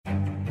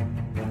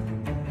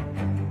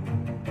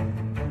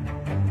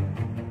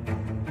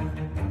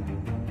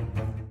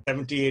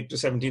78 to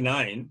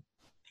 79.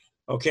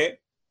 Okay.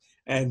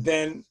 And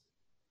then,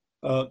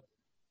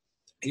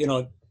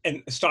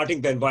 and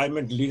starting the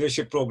environment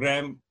leadership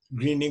program,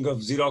 greening of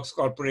Xerox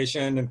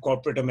Corporation and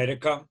corporate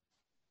America.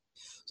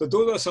 So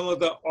those are some of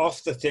the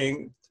off the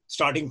thing,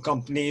 starting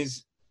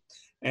companies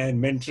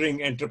and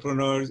mentoring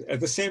entrepreneurs. At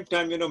the same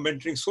time,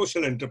 mentoring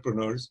social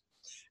entrepreneurs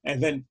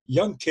and then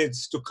young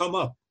kids to come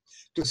up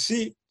to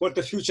see what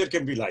the future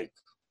can be like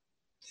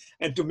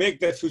and to make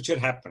that future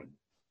happen.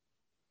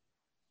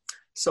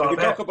 So we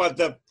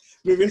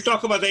will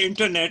talk about the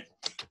internet,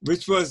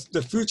 which was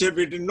the future.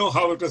 We didn't know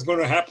how it was going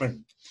to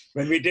happen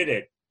when we did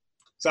it.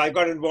 So I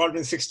got involved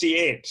in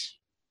 68,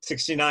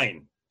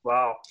 69.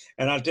 Wow.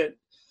 And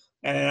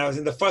I was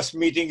in the first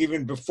meeting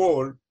even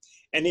before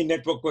any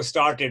network was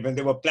started when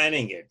they were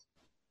planning it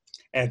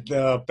at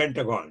the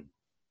Pentagon.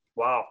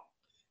 Wow.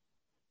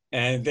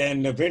 And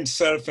then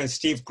Windsurf and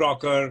Steve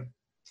Crocker,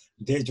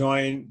 they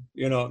joined,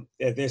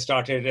 they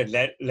started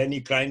at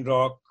Lenny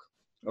Kleinrock,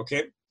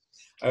 okay,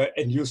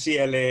 in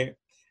UCLA.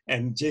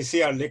 And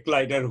JCR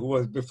Licklider, who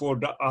was before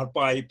the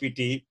ARPA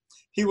IPT,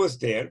 he was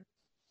there.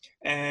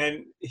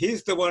 And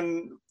he's the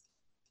one,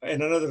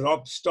 and another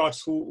Rob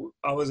Stotts, who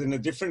I was in a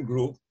different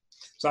group.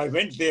 So I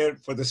went there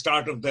for the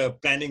start of the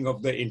planning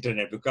of the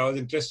internet because I was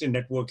interested in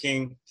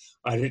networking.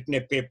 I written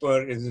a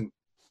paper in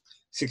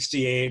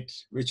 68,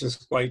 which was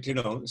quite,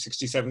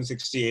 67,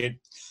 68.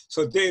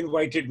 So they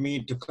invited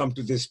me to come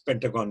to this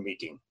Pentagon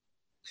meeting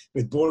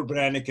with Bold,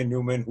 Brannick, and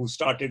Newman, who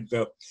started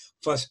the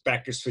first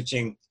packet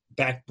switching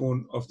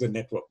backbone of the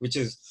network, which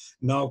is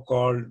now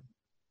called,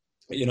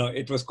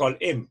 it was called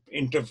IMP,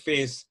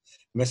 Interface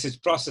Message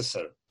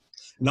Processor.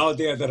 Now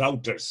they are the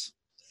routers.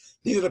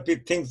 These are the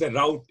things that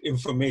route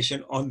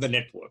information on the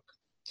network.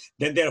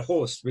 Then there are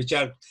hosts, which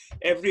are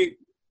every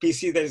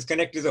PC that is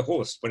connected is a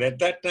host. But at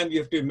that time, you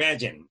have to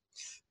imagine,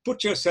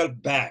 put yourself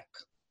back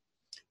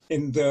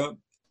in the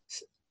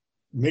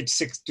mid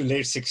to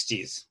late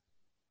 60s.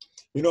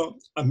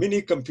 A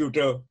mini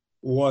computer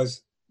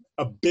was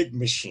a big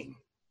machine.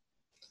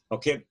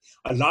 Okay,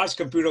 a large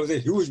computer was a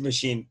huge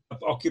machine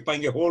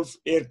occupying a whole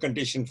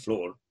air-conditioned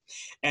floor.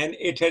 And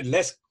it had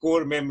less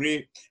core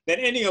memory than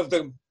any of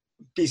the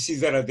PCs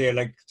that are there.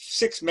 Like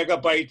 6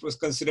 megabyte was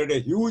considered a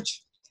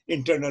huge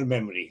internal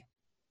memory.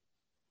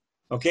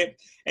 Okay,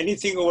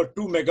 anything over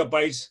 2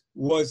 megabytes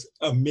was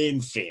a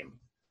mainframe.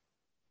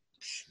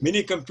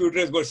 Mini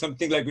computers were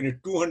something like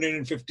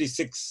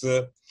 256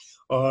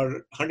 or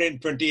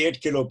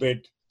 128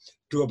 kilobit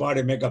to about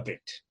a megabit.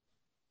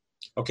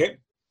 Okay,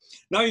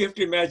 now you have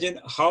to imagine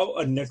how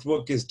a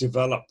network is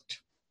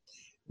developed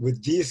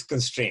with these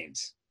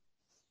constraints.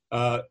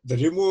 The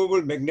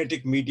removable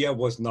magnetic media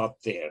was not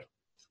there.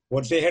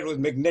 What they had was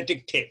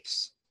magnetic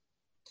tapes.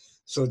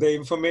 So the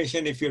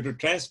information, if you have to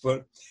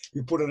transfer,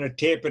 you put on a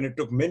tape, and it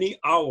took many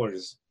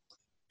hours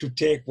to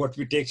take what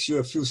takes you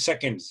a few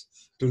seconds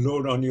to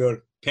load on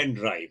your pen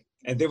drive.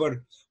 And they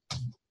were,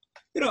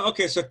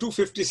 okay, so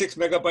 256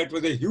 megabyte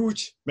was a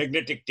huge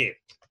magnetic tape.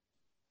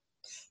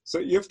 So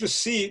you have to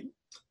see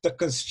the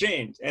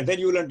constraints, and then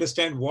you will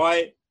understand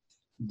why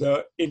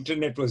the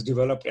internet was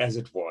developed as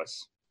it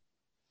was.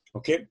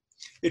 Okay,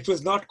 it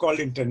was not called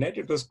internet,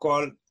 it was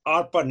called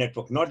ARPA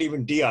network, not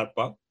even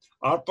DARPA.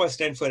 ARPA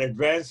stands for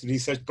Advanced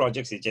Research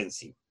Projects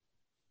Agency.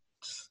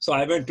 So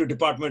I went to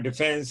Department of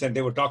Defense, and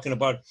they were talking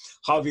about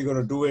how we're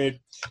going to do it.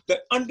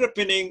 The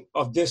underpinning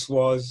of this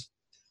was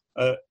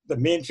the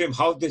mainframe,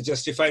 how they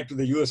justified to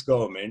the US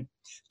government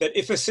that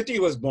if a city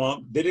was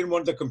bombed, they didn't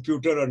want the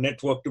computer or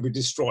network to be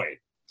destroyed.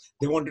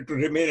 They wanted to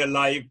remain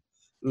alive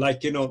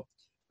like,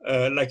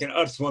 like an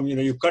earthworm,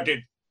 you cut it,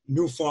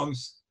 new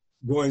forms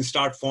go and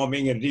start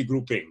forming and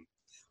regrouping,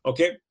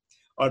 okay,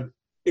 or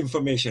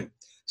information.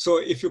 So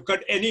if you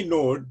cut any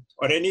node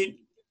or any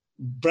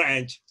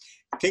branch,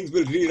 things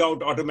will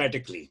reroute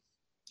automatically.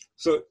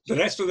 So the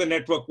rest of the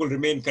network will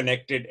remain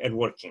connected and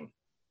working.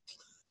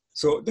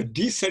 So the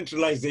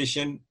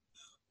decentralization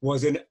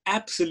was an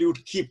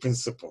absolute key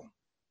principle.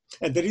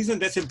 And the reason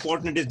that's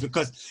important is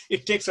because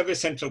it takes away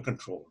central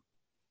control.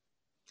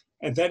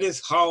 And that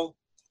is how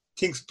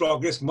things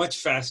progress much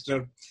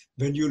faster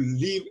when you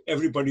leave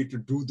everybody to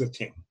do the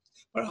thing.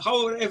 But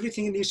however,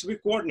 everything needs to be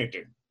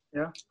coordinated.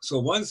 Yeah. So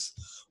once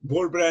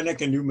Bold,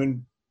 Brannick, and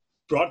Newman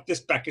brought this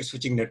packet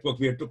switching network,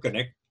 we had to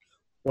connect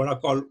what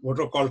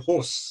are called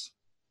hosts.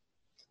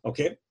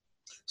 Okay.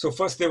 So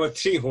first there were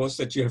 3 hosts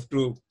that you have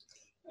to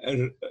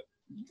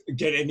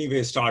get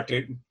anyway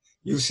started.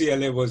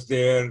 UCLA was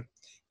there,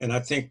 and I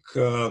think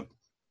not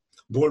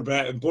Bold,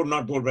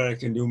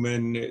 Brannick, and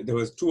Newman, there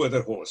was 2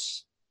 other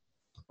hosts.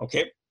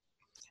 Okay.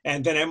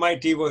 And then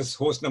MIT was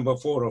host number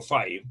 4 or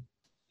 5.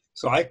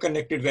 So I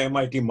connected the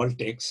MIT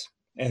Multics,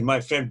 and my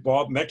friend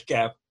Bob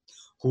Metcalf,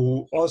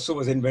 who also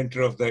was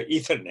inventor of the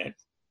Ethernet,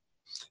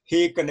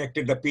 he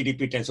connected the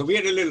PDP-10. So we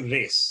had a little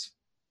race.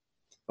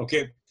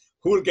 Okay,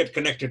 who will get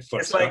connected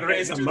first? It's like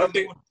race to the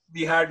moon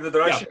we had with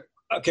Russia.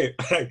 Yeah. Okay,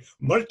 right.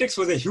 Multics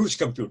was a huge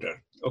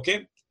computer.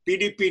 Okay,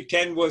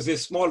 PDP-10 was a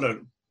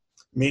smaller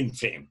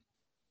mainframe,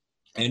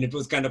 and it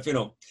was kind of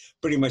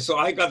pretty much. So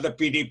I got the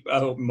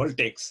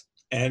Multics,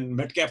 and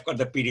Metcalf got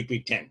the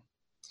PDP-10.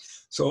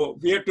 So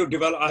we had to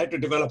develop, I had to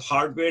develop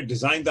hardware,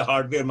 design the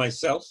hardware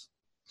myself,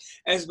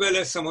 as well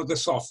as some of the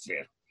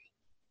software,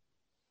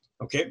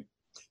 okay,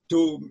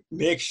 to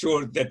make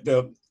sure that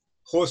the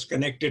host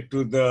connected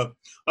to the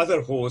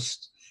other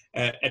host,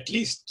 at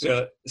least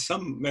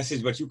some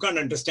message, but you can't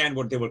understand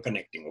what they were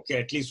connecting, okay,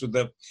 at least with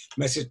the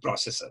message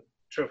processor,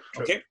 True.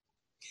 okay,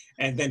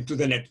 and then to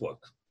the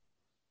network.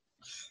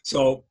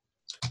 So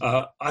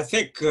I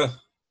think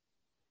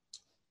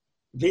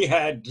we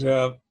had,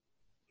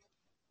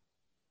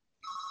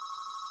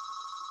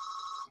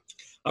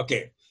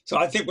 okay, so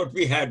I think what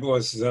we had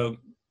was,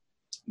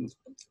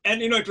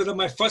 and it was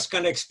my first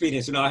kind of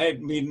experience. I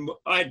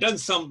had done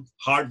some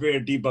hardware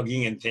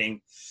debugging and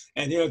thing,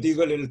 and these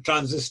were little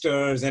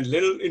transistors and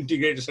little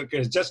integrated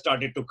circuits just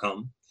started to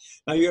come.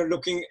 Now you're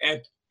looking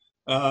at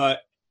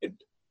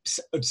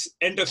it's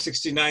end of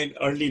 '69,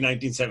 early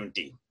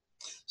 1970.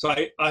 So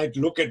I'd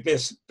look at the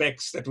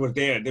specs that were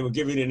there. They were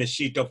given in a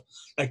sheet of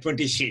like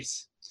 20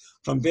 sheets.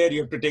 From there,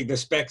 you have to take the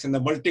specs, and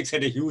the Multics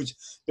had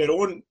their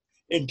own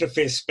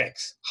interface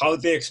specs, how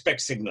they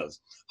expect signals,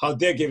 how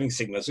they're giving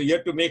signals. So you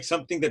have to make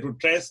something that would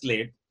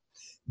translate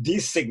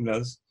these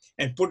signals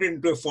and put it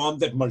into a form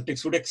that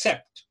Multics would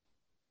accept.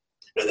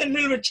 It was a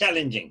little bit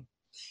challenging.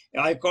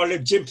 I call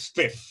it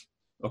GIMP-SPIF,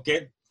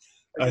 okay?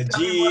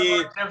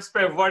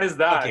 GIMP-SPIF, what is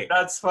that? Okay.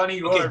 That's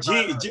funny word.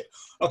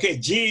 Okay,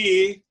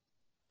 GE,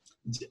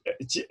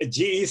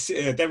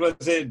 there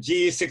was a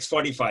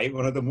GE645,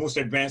 one of the most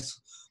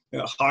advanced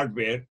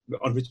hardware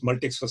on which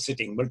Multics was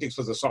sitting. Multics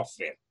was a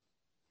software,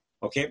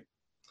 okay,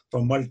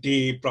 for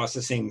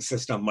multi-processing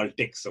system,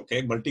 Multics,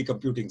 okay,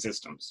 multi-computing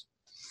systems,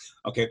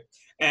 okay.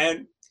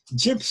 And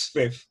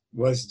GIMP-SPIF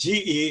was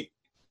GE.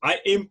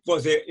 IMP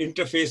was an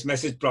interface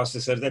message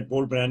processor that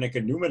Bol-Beranek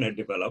and Newman had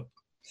developed,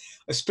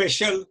 a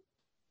special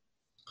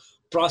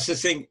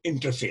processing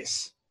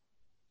interface.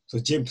 So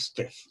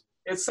GIMP-SPIF.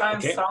 It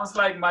sounds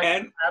like my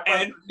and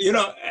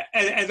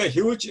the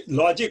huge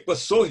logic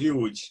was so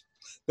huge.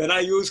 Then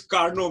I used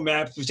Carnot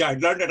maps, which I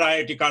learned at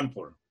IIT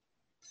Kanpur.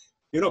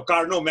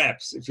 Carnot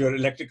maps. If you're an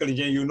electrical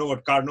engineer, you know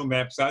what Carnot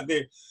maps are.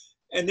 They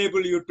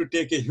enable you to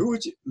take a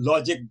huge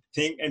logic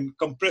thing and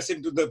compress it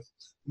into the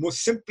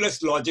most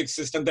simplest logic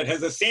system that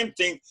has the same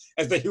thing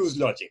as the huge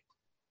logic.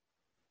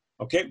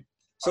 Okay.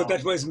 So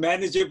that was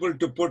manageable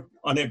to put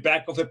on a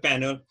back of a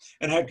panel,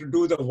 and I had to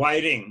do the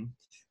wiring.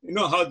 You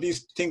know how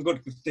these things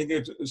would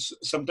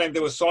sometimes they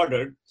were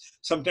soldered,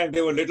 sometimes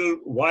they were little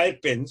wire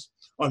pins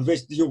on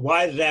which you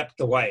wire wrap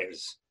the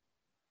wires.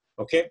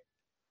 Okay,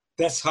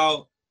 that's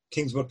how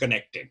things were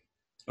connected.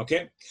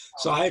 Okay,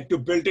 so I had to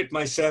build it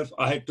myself.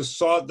 I had to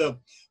saw the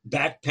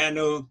back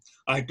panel.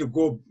 I had to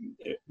go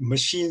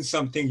machine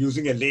something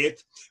using a lathe,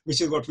 which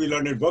is what we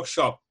learned in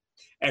workshop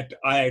at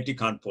IIT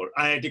Kanpur.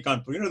 IIT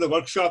Kanpur, the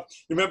workshop,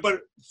 remember,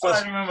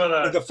 I remember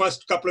that. In the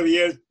first couple of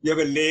years, you have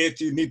a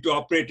lathe, you need to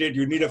operate it,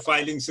 you need a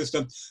filing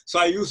system. So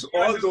I use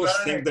all those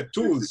things, the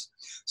tools.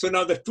 So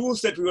now the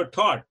tools that we were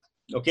taught,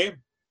 okay,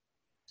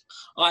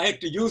 I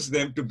had to use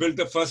them to build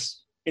the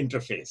first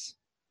interface,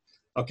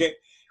 okay?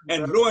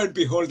 And lo and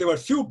behold, there were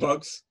few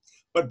bugs,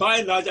 but by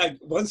and large,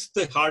 once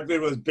the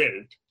hardware was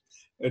built,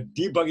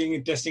 debugging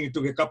and testing, it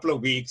took a couple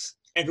of weeks,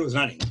 and it was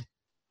running.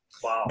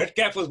 Wow.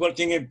 Metcalf was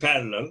working in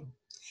parallel.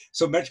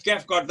 So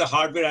Metcalf got the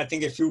hardware, I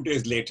think, a few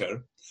days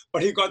later,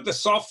 but he got the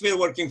software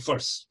working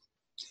first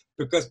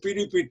because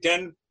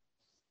PDP-10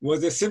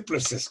 was a simpler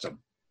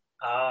system.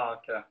 Ah,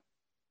 okay.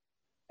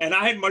 And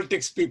I had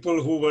Multics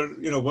people who were,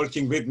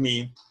 working with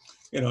me,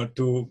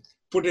 to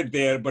put it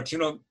there. But,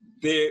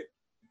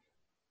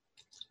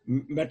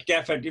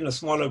 Metcalf had, a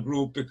smaller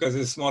group because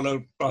it's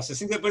smaller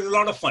processing. But it was a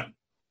lot of fun.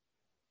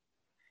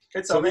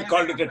 So amazing. We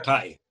called it a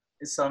tie.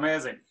 It's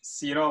amazing.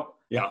 So,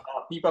 yeah.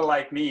 People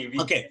like me.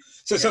 Okay.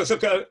 So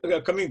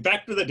coming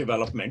back to the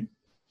development.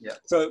 Yeah.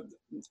 So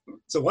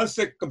once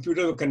the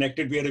computers were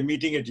connected, we had a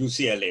meeting at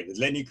UCLA with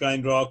Lenny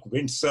Kleinrock,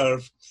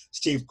 Windsurf,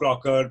 Steve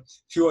Crocker,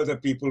 few other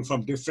people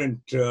from different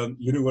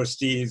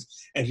universities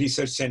and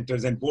research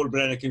centers. And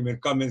Bol-Beranek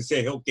would come and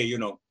say, okay,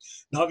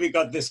 now we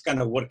got this kind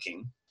of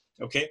working.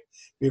 Okay.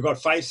 We've got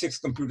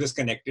 5-6 computers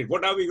connected.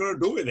 What are we going to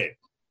do with it?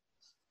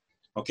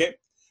 Okay.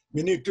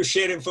 We need to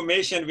share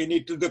information. We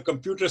need the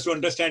computers to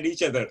understand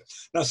each other.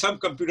 Now, some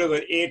computers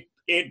were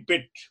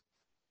 8-bit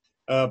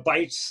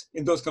bytes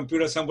in those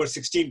computers. Some were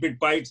 16-bit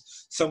bytes.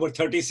 Some were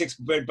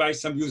 36-bit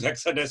bytes. Some use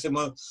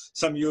hexadecimal.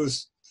 Some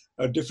use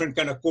different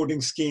kind of coding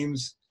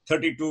schemes,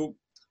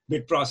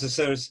 32-bit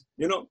processors,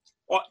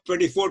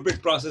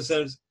 24-bit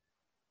processors.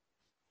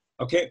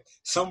 Okay.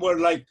 Some were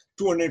like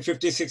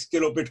 256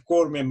 kilobit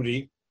core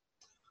memory.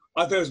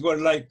 Others were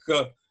like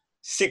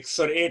 6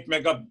 or 8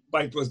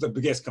 megabyte was the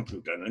biggest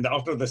computer, and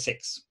after the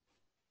 6.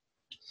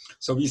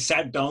 So we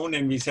sat down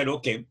and we said,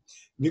 okay,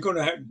 we're going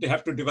to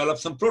have to develop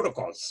some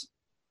protocols,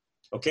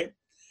 okay?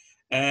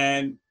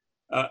 And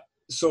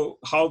so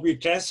how we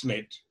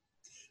transmit,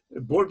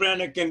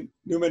 Bol-Beranek and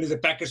Newman is a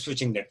packet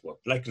switching network,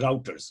 like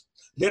routers.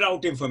 They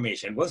route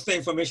information. Once the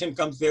information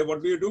comes there,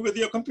 what do you do with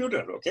your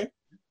computer, okay?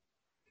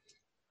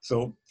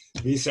 So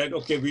we said,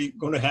 okay, we're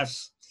going to have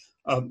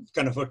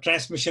kind of a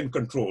transmission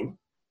control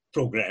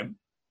program.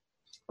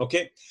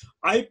 Okay,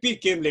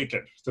 IP came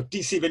later. So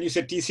when you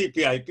say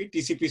TCP/IP,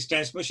 TCP is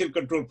Transmission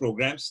Control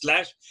Program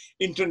 /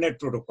 Internet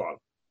Protocol.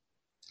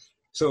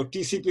 So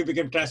TCP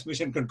became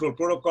Transmission Control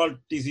Protocol,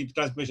 TCP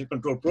Transmission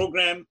Control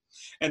Program,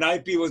 and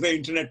IP was the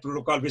Internet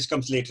Protocol, which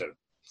comes later.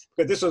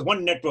 Because this was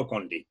one network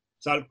only.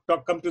 So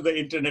I'll come to the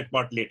Internet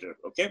part later,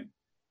 okay?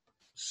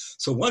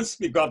 So once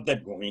we got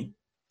that going,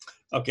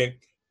 okay,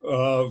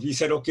 we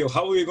said, okay,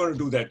 how are we going to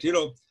do that?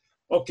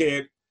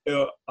 Okay,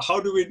 how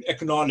do we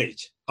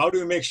acknowledge? How do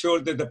we make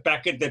sure that the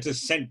packet that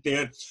is sent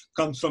there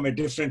comes from a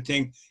different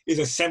thing, is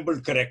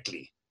assembled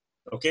correctly,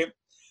 okay?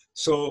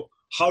 So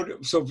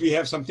we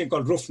have something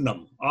called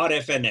RFNM,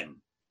 RFNM,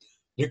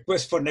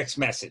 request for next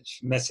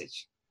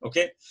message,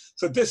 okay?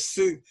 So this,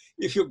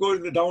 if you go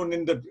down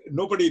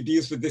nobody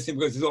deals with this thing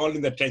because it's all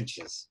in the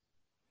trenches,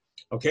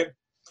 okay?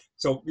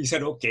 So we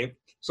said, okay,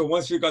 so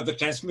once we got the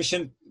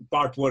transmission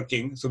part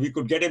working, so we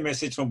could get a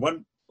message from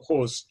one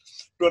host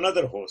to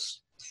another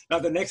host. Now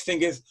the next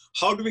thing is,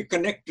 how do we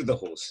connect to the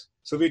host?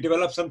 So we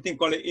developed something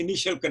called an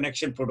Initial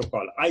Connection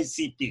Protocol,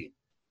 ICP,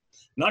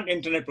 not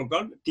Internet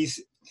Protocol,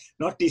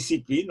 not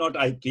TCP, not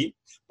IP,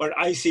 but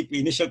ICP,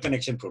 Initial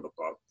Connection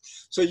Protocol.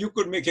 So you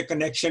could make a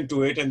connection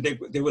to it and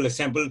they will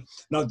assemble.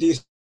 Now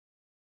these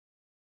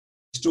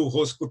two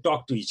hosts could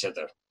talk to each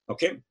other,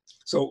 okay?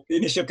 So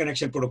Initial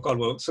Connection Protocol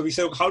works. So we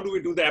said, how do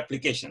we do the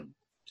application?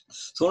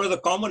 So one of the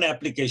common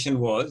application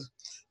was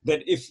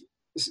that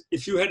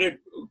if you had a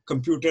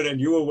computer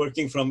and you were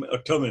working from a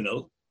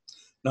terminal,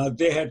 now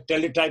they had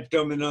teletype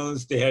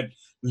terminals, they had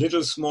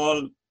little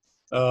small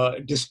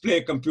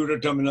display computer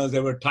terminals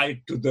that were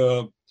tied to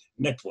the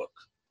network,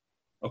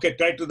 okay,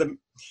 tied to the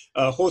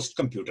host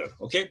computer,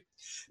 okay?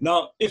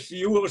 Now, if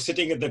you were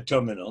sitting at the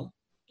terminal,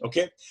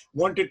 okay,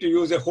 wanted to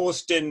use a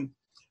host in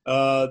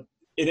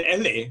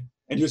LA,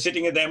 and you're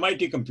sitting at the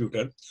MIT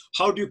computer,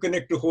 how do you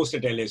connect to host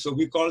at LA? So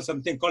we call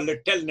something called a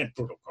telnet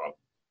protocol,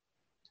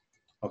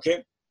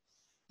 okay?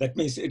 That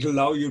means it will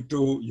allow you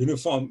to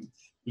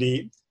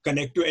uniformly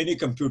connect to any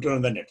computer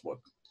on the network,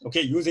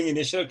 okay, using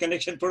Initial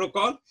Connection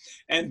Protocol,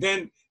 and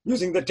then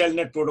using the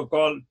telnet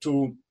protocol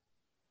to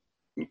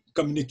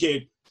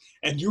communicate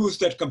and use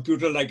that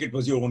computer like it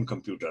was your own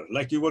computer,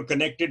 like you were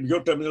connected,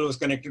 your terminal was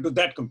connected to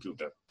that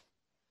computer,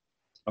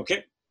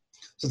 okay?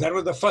 So that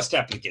was the first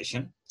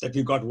application that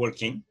we got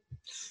working.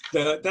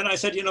 Then I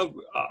said,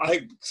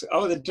 I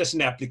was interested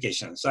in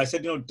applications. So I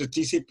said, the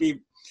TCP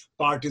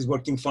part is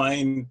working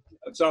fine.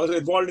 So I was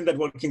involved in that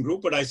working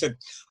group, but I said,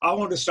 I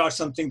want to start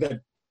something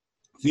that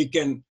we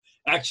can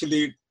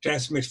actually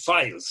transmit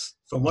files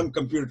from one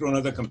computer to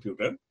another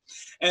computer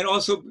and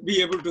also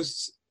be able to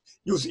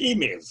use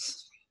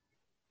emails.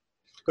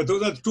 Because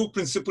those are the two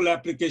principal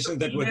applications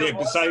that were there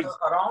besides.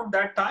 Around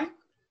that time,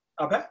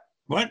 Abhay?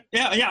 What?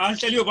 Yeah, I'll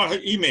tell you about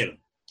email.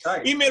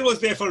 Right. Email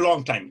was there for a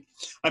long time.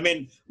 I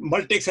mean,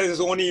 Multics has its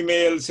own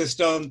email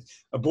system,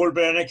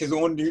 Bolt-Beranek has its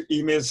own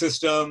email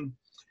system,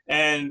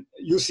 and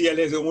UCLA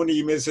has its own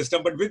email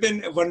system, but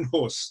within one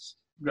host.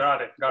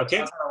 Got it. Okay?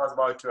 That's what I was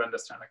about to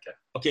understand.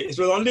 Okay, it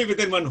was only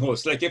within one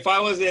host. Like if I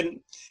was an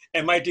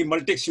MIT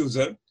Multics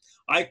user,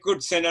 I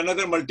could send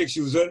another Multics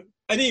user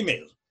an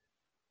email.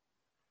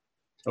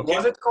 Okay?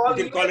 Was it called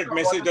you can call it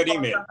message or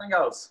email. Something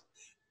else?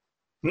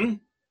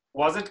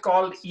 Was it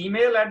called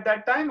email at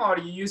that time, or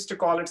you used to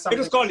call it something?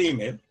 It was called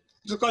email.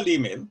 It was called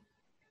email.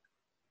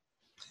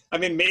 I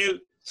mean, mail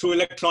through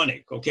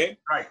electronic, okay?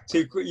 Right.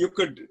 So you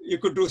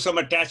could do some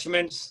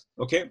attachments,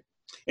 okay?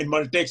 In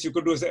Multics, you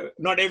could do,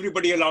 not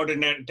everybody allowed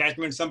an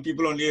attachment. Some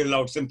people only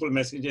allowed simple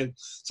messages.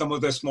 Some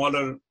of the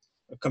smaller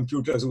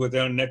computers who were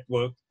there on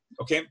network,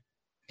 okay?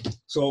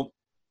 So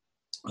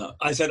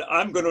I said,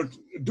 I'm going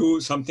to do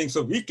something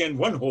so we can,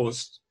 one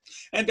host,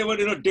 and there were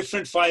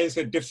different files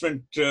with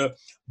different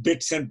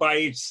bits and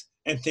bytes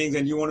and things,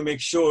 and you want to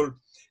make sure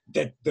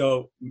that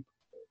the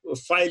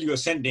file you're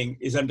sending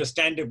is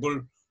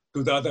understandable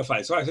to the other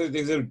file. So I said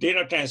there's a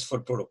data transfer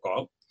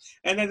protocol,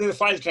 and then there's a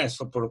file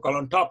transfer protocol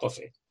on top of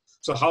it.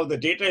 So how the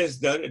data is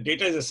done,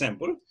 data is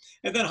assembled,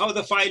 and then how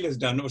the file is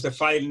done. It was a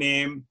file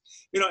name,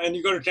 and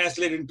you got to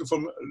translate it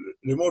from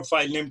remote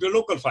file name to a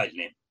local file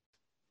name.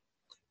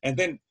 And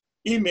then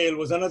email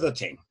was another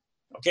thing,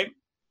 okay?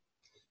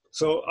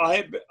 So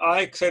I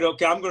said,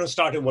 okay, I'm going to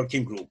start a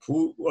working group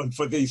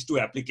for these two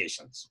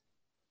applications,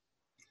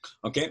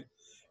 okay?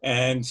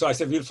 And so I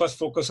said, we'll first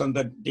focus on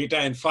the data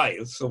and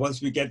files. So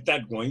once we get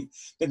that going,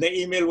 then the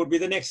email would be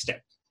the next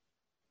step,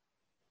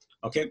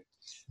 okay?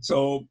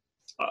 So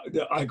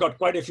I got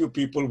quite a few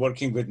people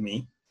working with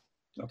me,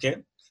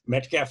 okay?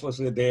 Metcalf was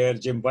there,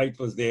 Jim White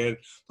was there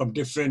from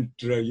different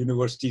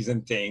universities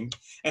and things.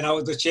 And I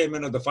was the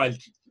chairman of the file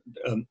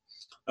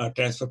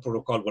transfer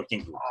protocol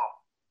working group.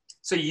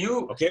 So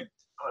okay.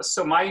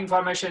 So my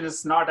information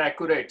is not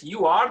accurate.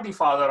 You are the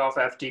father of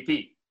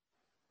FTP.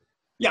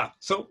 Yeah.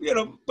 So,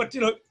 but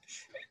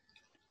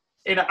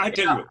I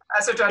tell you,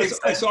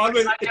 it's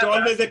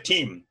always a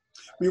team.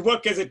 We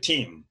work as a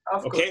team.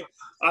 Okay.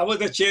 I was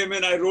the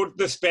chairman. I wrote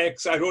the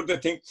specs. I wrote the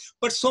thing.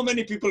 But so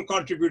many people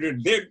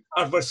contributed. They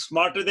were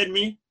smarter than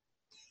me.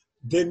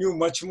 They knew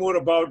much more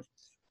about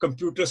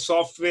computer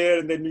software,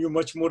 and they knew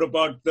much more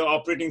about the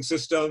operating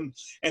system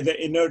and the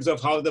innards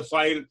of how the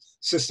file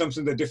systems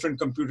in the different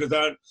computers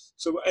are.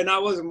 So, and I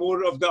was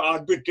more of the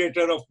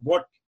arbitrator of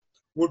what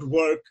would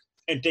work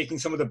and taking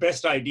some of the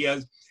best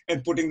ideas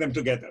and putting them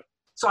together.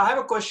 So I have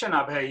a question,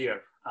 Abhay,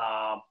 here.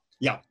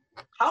 Yeah.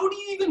 How do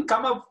you even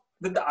come up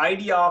with the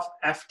idea of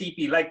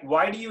FTP? Like,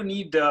 why do you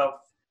need to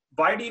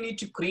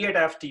create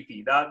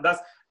FTP?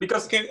 That's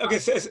because... Okay,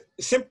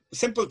 so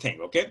simple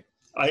thing, okay?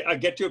 I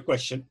get your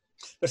question.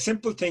 The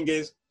simple thing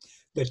is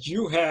that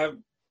you have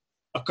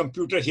a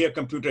computer here.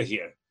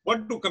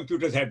 What do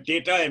computers have?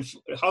 Data, and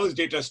how is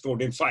data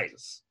stored? In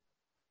files.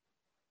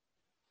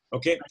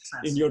 Okay,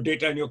 in your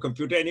data in your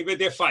computer. Anyway,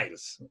 they're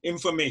files,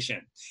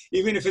 information.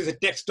 Even if it's a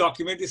text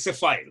document, it's a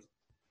file.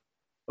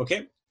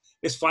 Okay,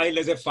 it's file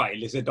as a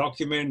file, it's a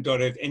document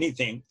or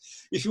anything.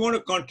 If you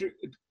want to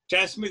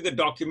transmit the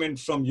document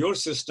from your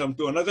system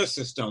to another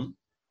system,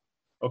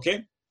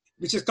 okay,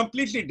 which is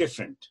completely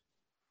different,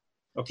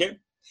 okay,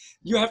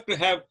 you have to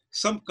have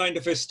some kind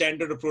of a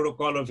standard or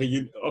protocol of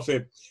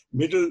a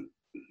middle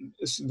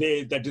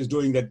way that is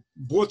doing that.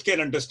 Both can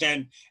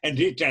understand and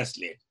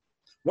retranslate.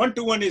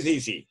 One-to-one is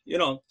easy. You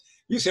know,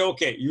 you say,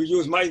 okay, you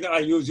use mine, I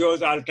use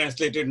yours, I'll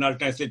translate it and I'll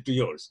translate to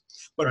yours.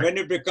 But when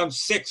it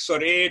becomes 6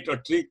 or 8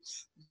 or 3,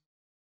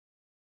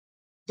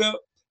 the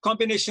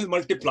combinations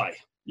multiply.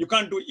 You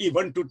can't do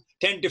 1 to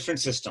 10 different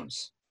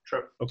systems.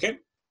 Sure. Okay?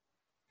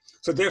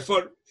 So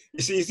therefore,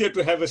 it's easier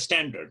to have a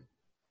standard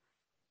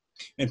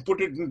and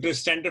put it into a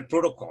standard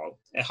protocol,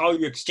 and how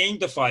you exchange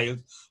the files,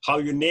 how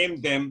you name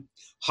them,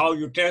 how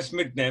you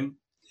transmit them,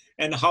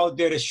 and how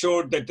they're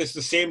assured that this is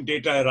the same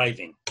data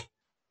arriving.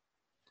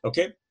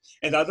 Okay?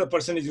 And the other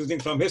person is using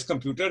from his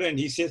computer and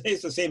he says, hey,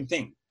 it's the same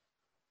thing.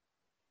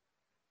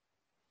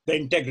 The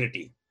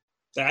integrity,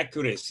 the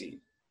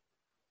accuracy,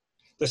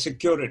 the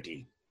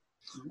security,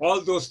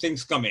 all those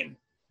things come in.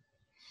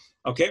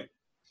 Okay?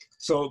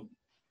 So,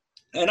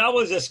 and I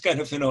was just kind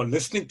of,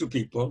 listening to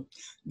people,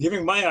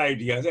 giving my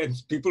ideas, and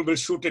people will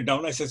shoot it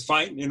down. I says,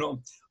 fine,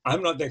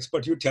 I'm not the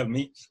expert, you tell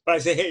me. But I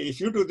say, hey, if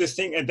you do this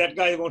thing and that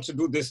guy wants to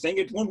do this thing,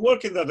 it won't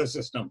work in the other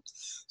system.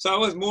 So I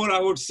was more, I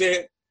would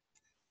say,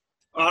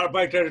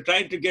 arbiter,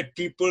 trying to get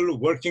people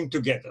working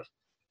together.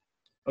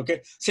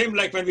 Okay, same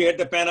like when we had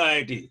the Pan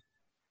IIT.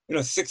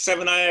 6,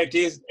 7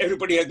 IITs,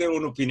 everybody has their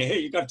own opinion. Hey,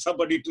 you got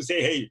somebody to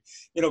say, hey,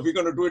 we're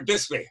going to do it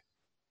this way.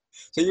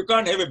 So you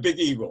can't have a big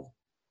ego.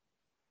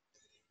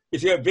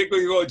 If you have big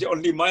ego,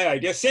 only my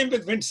idea. Same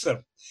with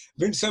Windsurf.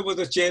 Windsurf was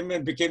the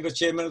chairman, became the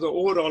chairman of the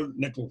overall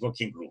network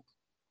working group.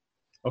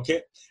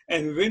 Okay,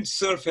 and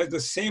Windsurf has the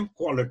same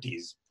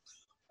qualities.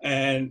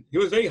 And he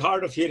was very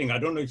hard of hearing. I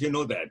don't know if you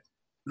know that.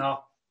 No.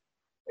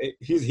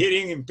 He's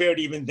hearing impaired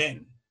even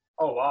then.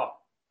 Oh, wow.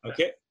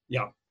 Okay,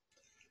 yeah.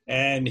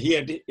 And he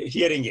had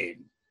hearing aid.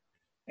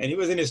 And he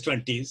was in his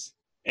 20s.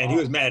 And he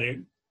was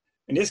married.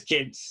 And his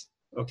kids,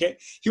 okay.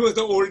 He was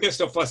the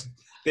oldest of us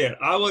there.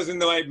 I was in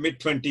my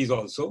mid-20s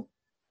also.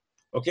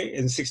 Okay,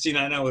 in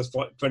 69, I was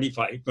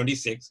 25,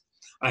 26.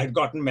 I had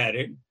gotten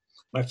married.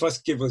 My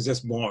first kid was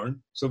just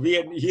born. So he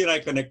and I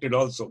connected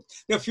also.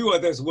 There are a few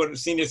others who were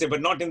seniors,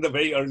 but not in the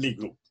very early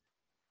group.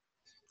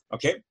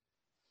 Okay,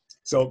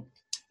 so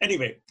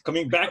anyway,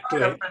 coming back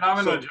to it.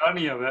 Phenomenal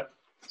journey of it.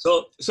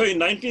 So in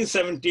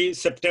 1970,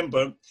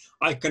 September,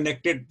 I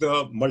connected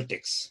the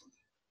Multics.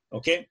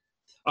 Okay,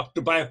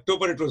 by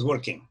October, it was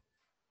working.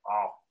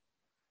 Wow.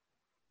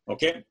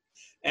 Okay,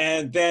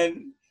 and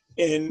then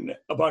in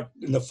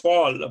the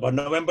fall, about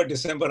November,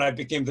 December, I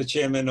became the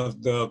chairman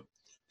of the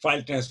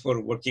file transfer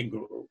working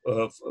group,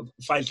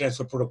 file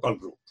transfer protocol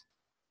group.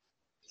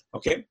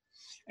 Okay,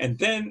 and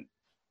then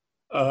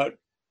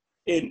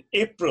in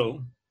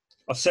April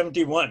of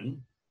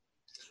 71,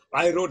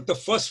 I wrote the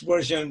first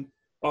version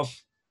of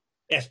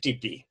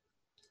FTP,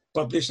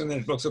 published on the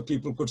network so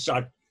people could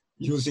start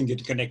using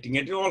it, connecting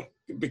it. It all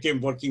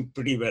became working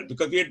pretty well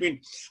because we had been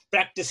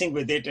practicing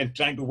with it and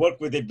trying to work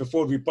with it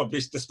before we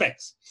published the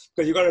specs.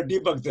 Because you got to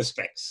debug the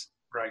specs.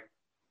 Right.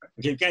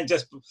 Okay, you can't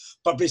just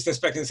publish the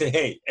specs and say,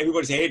 hey,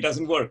 everybody say, hey, it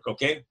doesn't work,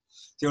 okay?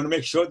 So you want to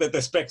make sure that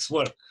the specs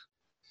work.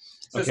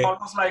 So it's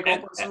almost like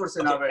open source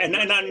in a way.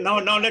 And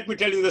now let me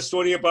tell you the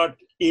story about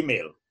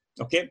email,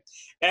 okay?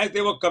 As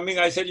they were coming,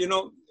 I said,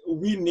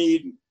 we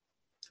need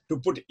to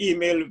put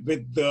email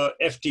with the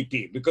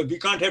FTP because we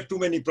can't have too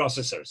many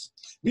processors.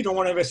 We don't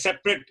want to have a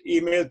separate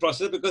email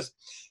processor because,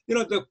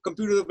 the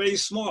computers are very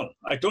small.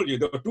 I told you,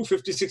 there were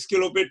 256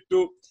 kilobit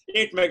to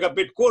 8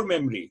 megabit core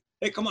memory.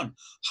 Hey, come on.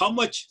 How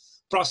much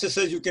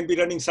processors you can be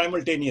running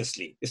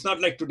simultaneously? It's not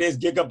like today's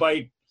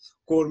gigabyte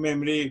core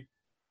memory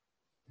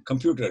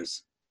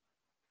computers.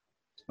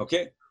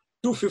 Okay?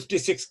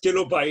 256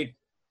 kilobyte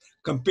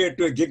compared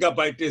to a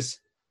gigabyte is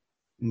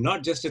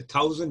not just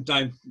 1,000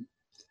 times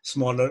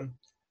smaller,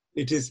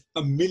 it is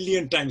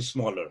 1,000,000 times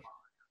smaller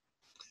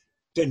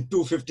than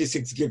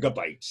 256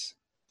 gigabytes,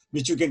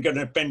 which you can get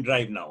on a pen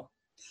drive now.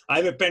 I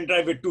have a pen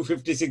drive with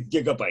 256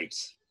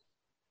 gigabytes.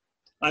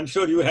 I'm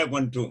sure you have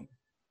one too.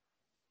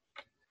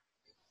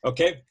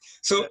 Okay,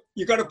 so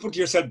you got to put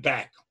yourself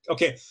back.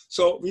 Okay,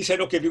 so we said,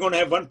 okay, we're going to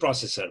have one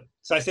processor.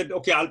 So I said,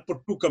 okay, I'll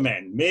put two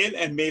commands, mail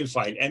and mail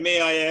file,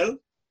 MAIL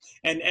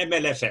and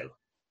MLFL.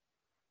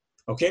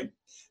 Okay,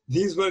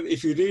 these were,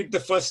 if you read the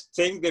first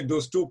thing, that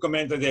those two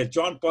commands are there.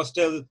 John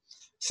Postel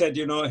said,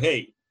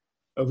 hey,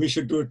 we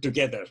should do it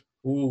together,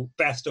 who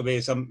passed away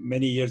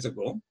many years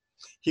ago.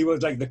 He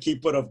was like the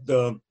keeper of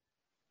the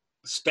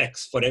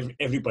specs for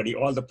everybody,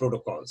 all the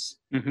protocols.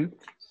 Mm-hmm.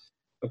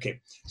 Okay,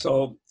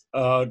 so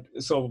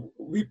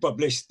we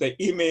published,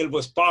 the email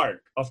was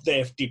part of the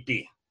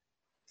FTP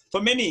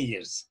for many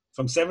years,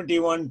 from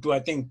 71 to I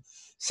think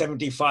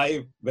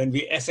 75, when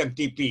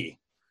SMTP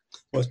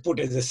was put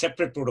as a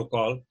separate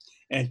protocol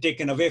and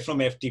taken away from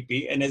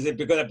FTP. And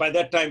because by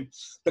that time,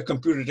 the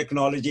computer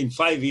technology in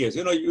 5 years,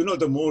 you know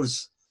the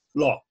Moore's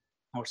law.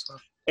 Moore's law.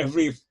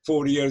 Every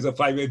 4 years or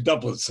 5 years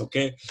doubles,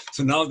 okay?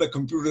 So now the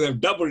computers have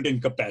doubled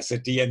in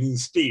capacity and in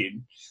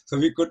speed. So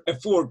we could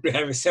afford to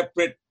have a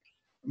separate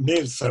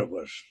mail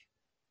server.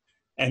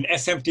 And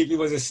SMTP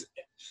was a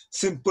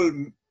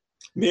simple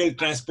mail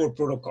transport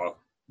protocol.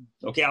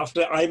 Okay,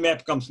 after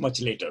IMAP comes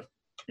much later.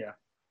 Yeah.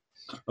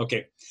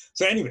 Okay,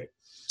 so anyway,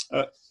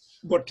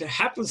 what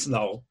happens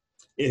now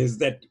is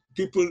that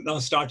people now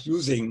start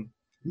using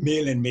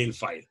mail and mail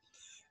file.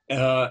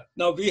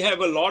 Now we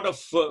have a lot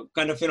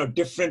of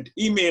different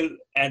email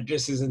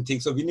addresses and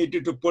things. So we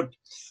needed to put,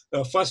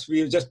 first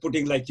we were just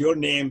putting like your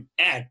name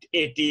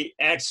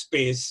 @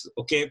 space,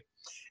 okay,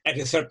 at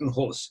a certain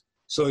host.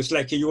 So it's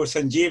like you were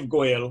Sanjiv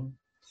Goyal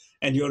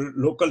and your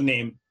local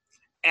name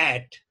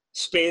 @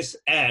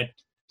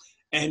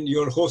 and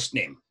your host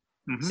name,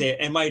 say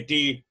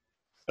MIT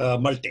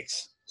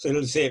Multics. So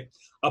it'll say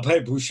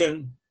Abhay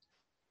Bhushan,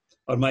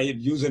 or my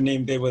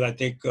username there was, I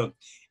think,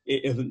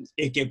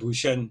 AK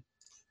Bhushan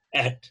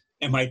at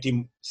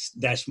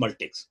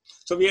MIT-Multics.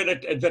 So we had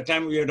at that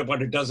time, we had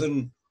about a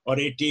dozen or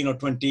 18 or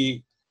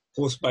 20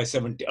 hosts by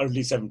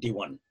early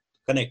 71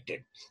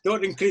 connected. They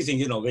were increasing,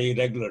 very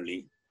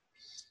regularly.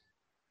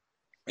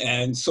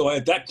 And so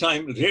at that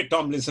time, Ray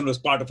Tomlinson was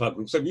part of our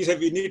group. So we said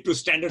we need to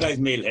standardize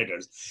mail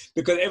headers,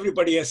 because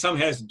everybody some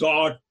has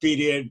dot,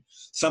 period,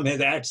 some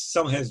has @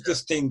 some has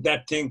this thing,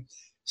 that thing.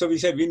 So we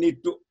said we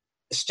need to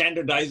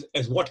standardize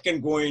as what can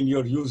go in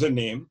your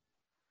username,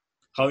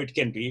 how it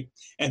can be,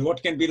 and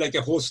what can be like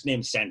a host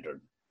name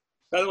standard.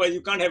 Otherwise,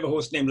 you can't have a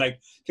host name like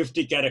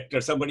 50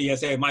 characters. Somebody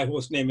has said, my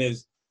host name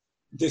is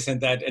this and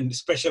that, and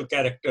special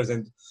characters.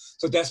 And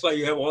so that's why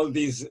you have all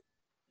these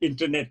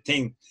internet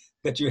thing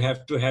that you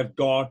have to have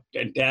dot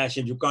and dash,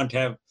 and you can't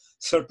have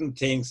certain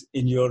things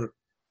in your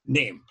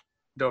name.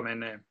 Domain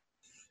name.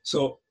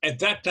 So at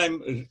that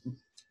time,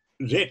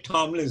 Ray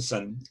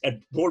Tomlinson at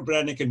Bold,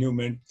 Brannick and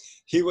Newman,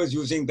 he was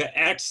using the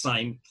 @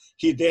 sign.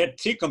 They had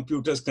 3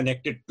 computers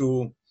connected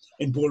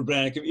in Bold,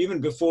 Brannick,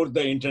 even before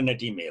the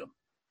internet email.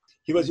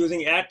 He was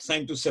using @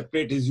 sign to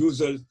separate his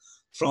users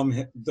from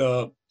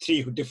the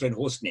 3 different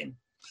host names.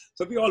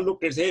 So we all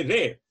looked and said, hey,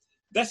 Ray,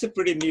 that's a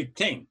pretty neat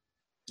thing,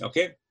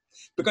 okay?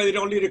 Because it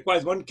only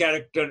requires one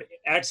character,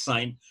 @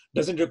 sign,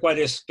 doesn't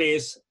require a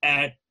space,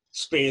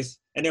 space,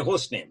 and a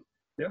host name.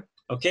 Yeah.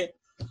 Okay.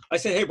 I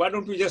said, hey, why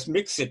don't we just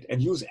mix it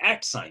and use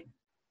 @ sign?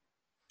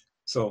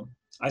 So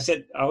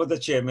I was the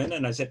chairman,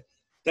 and I said,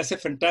 that's a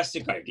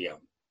fantastic idea.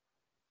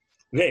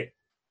 Ray,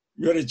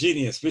 you're a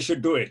genius. We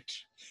should do it.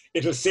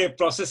 It'll save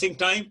processing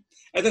time.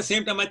 At the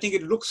same time, I think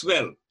it looks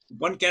well.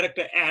 One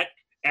character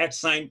 @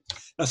 sign.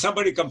 Now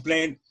somebody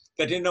complained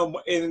that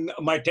in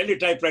my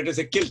teletypewriter is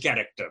a kill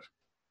character.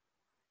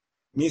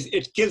 Means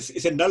it kills,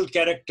 it's a null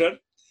character.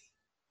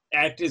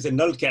 @ is a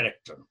null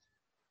character.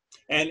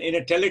 And in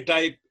a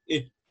teletype,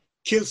 it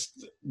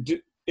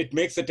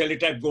makes the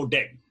teletype go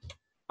dead.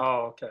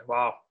 Oh, okay.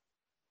 Wow.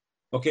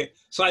 Okay.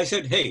 So I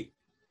said, hey,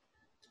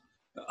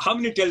 how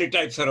many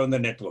teletypes are on the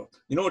network?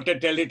 You know what a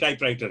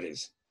teletypewriter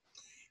is?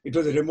 It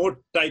was a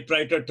remote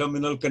typewriter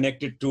terminal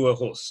connected to a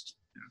host.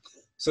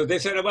 So they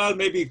said, well,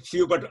 maybe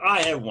few, but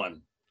I have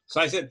one.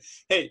 So I said,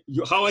 hey,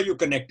 how are you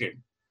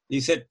connected? He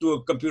said, to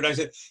a computer. I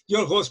said,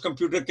 your host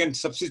computer can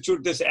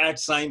substitute this @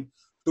 sign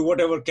to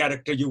whatever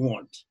character you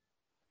want.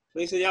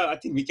 So he said, yeah, I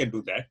think we can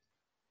do that.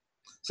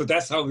 So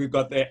that's how we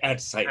got the @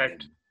 sign.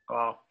 Right.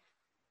 Wow.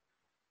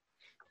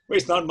 Well,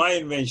 it's not my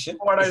invention.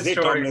 What a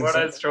story. What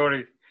a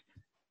story.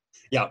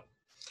 Yeah.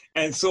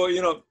 And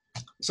so,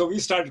 so we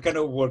started kind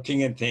of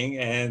working and thing.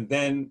 And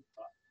then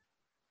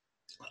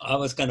I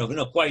was kind of,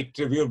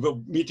 we were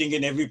meeting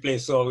in every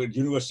place. So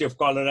University of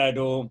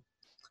Colorado,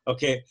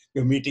 okay,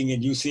 we were meeting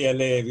in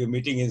UCLA, we were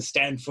meeting in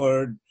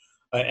Stanford,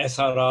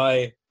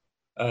 SRI,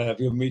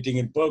 we were meeting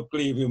in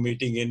Berkeley, we were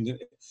meeting in,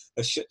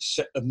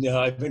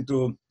 I went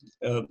to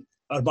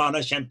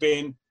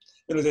Urbana-Champaign,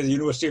 there's the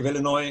University of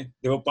Illinois,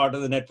 they were part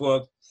of the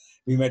network.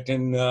 We met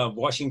in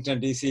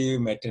Washington, DC, we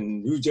met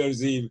in New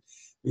Jersey,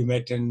 we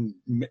met in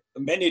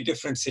many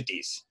different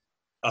cities,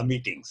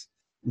 meetings,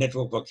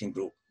 network working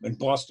group. In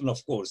Boston,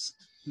 of course,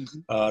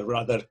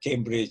 rather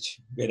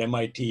Cambridge, where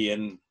MIT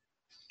and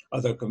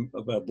other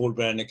Bold,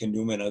 Brannick and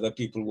Newman, other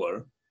people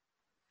were.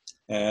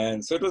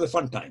 And so it was a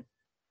fun time.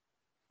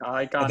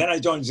 I And can't. then I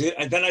joined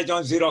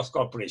Xerox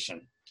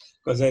Corporation,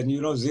 because then,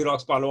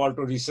 Xerox Palo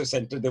Alto Research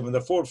Center, they were in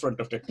the forefront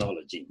of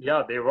technology.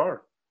 Yeah, they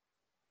were.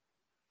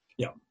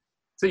 Yeah.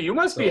 So you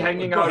must be So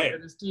hanging go out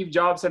ahead. with Steve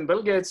Jobs and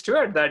Bill Gates too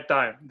at that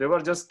time. They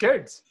were just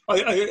kids.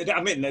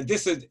 I mean,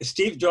 this is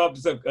Steve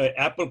Jobs,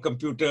 Apple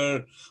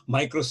Computer,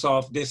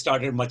 Microsoft, they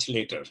started much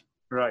later.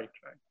 Right.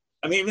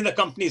 I mean, even the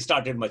company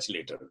started much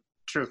later.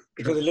 True.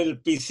 It was a little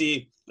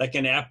PC, like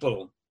an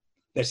Apple,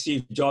 that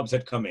Steve Jobs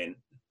had come in.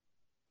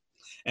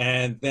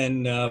 And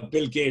then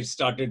Bill Gates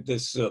started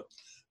this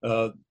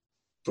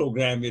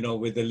program,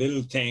 with a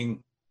little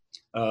thing,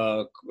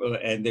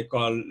 and they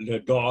call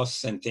the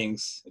DOS and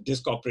things,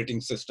 disk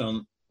operating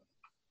system,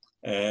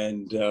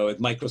 and with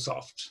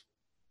Microsoft.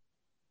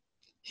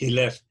 He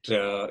left,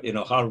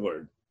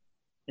 Harvard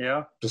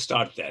to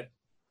start that.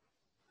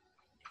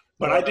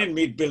 But I didn't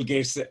meet Bill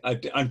Gates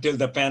until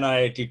the Pan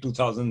IIT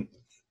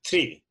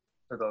 2003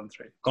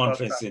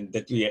 conference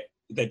that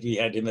we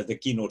had him as the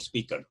keynote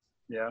speaker.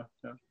 Yeah.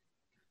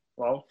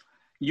 Well,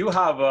 you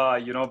have,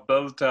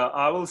 built,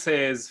 I will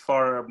say, is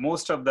for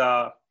most of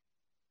the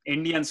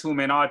Indians who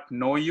may not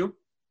know you,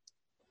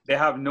 they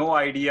have no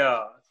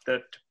idea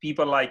that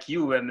people like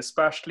you, and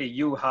especially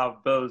you, have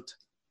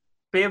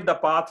paved the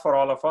path for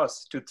all of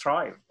us to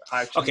thrive.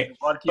 Actually, the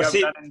work you have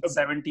done in the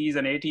 70s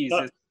and 80s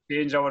has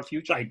changed our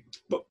future. Right.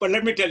 But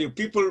let me tell you,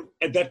 people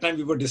at that time,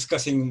 we were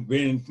discussing,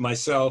 Vint,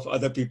 myself,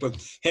 other people,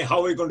 hey, how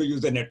are we going to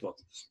use the network?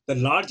 The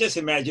largest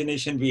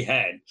imagination we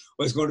had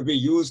was going to be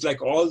used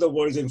like all the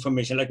world's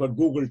information, like what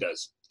Google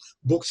does.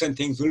 Books and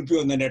things will be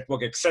on the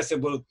network,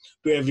 accessible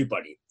to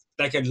everybody,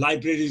 like at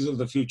libraries of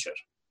the future.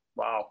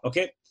 Wow.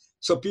 Okay.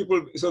 So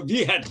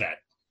we had that.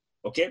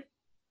 Okay.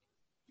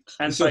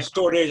 And so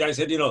storage, I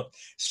said,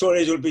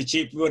 storage will be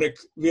cheap.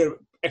 We're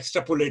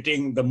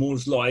extrapolating the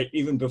Moore's law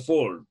even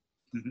before.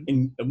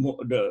 In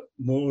the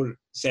Moore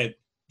said,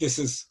 this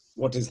is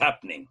what is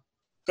happening,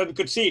 because we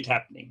could see it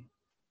happening.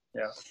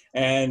 Yeah.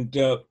 And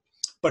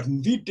but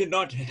we did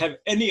not have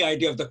any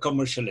idea of the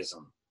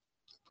commercialism.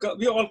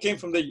 We all came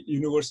from the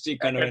university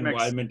kind of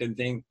environment and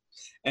thing,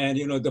 and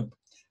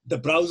the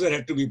browser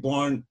had to be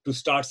born to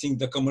start seeing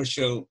the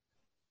commercial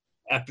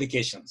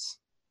applications.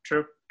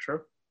 True.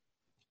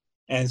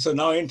 And so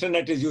now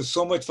internet is used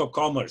so much for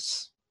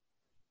commerce.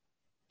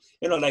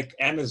 Like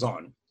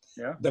Amazon.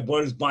 Yeah. The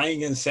world's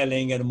buying and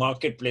selling and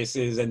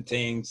marketplaces and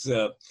things,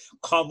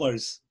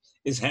 commerce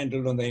is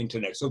handled on the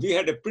internet. So we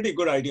had a pretty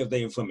good idea of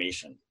the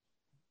information,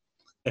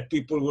 that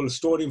people will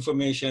store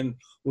information,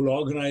 will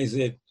organize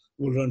it,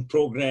 will run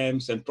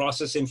programs and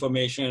process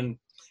information,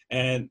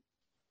 and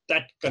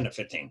that kind of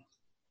a thing.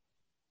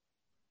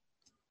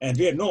 And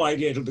we had no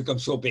idea it will become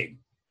so big.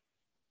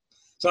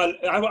 So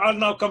I'll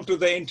now come to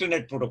the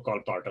internet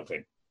protocol part of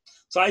it.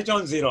 So I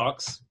joined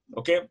Xerox,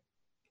 okay?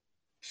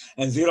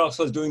 And Xerox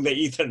was doing the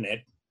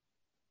Ethernet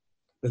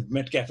that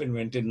Metcalfe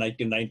invented in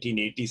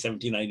 1980,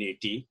 79,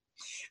 80.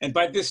 And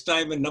by this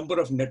time, a number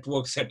of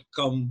networks had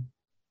come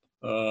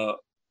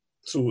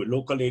through,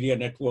 local area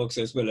networks,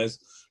 as well as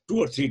 2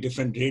 or 3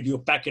 different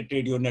packet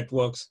radio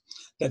networks,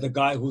 that the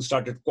guy who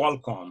started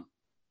Qualcomm,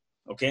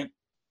 okay,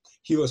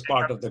 he was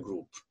part of the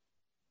group.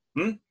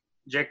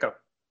 Jacob.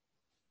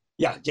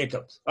 Yeah,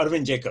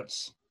 Arvind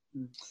Jacobs.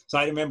 So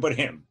I remember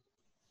him.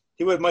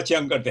 He was much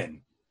younger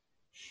then,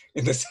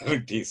 in the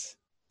 70s.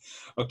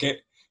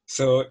 Okay,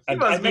 so I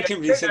met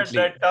him recently.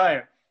 At that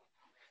time.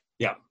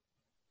 Yeah.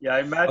 Yeah,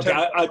 I met him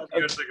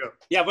years ago.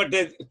 Yeah, but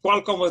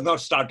Qualcomm was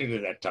not started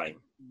at that time.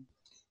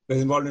 It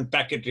was involved in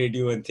packet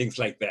radio and things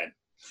like that.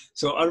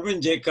 So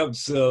Arvind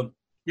Jacobs.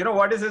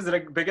 What is his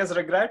biggest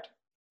regret?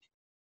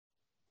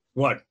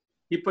 What?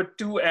 He put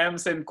 2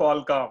 M's in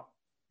Qualcomm.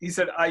 He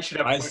said, I should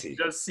have put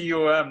just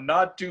COM,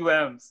 not 2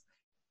 M's.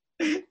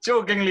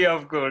 Jokingly,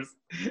 of course.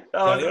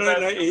 That was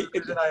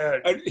the I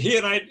heard.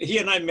 He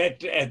and I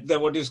met at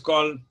what is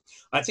called,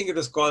 I think it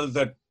was called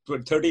the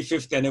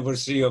 35th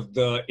anniversary of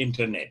the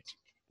internet.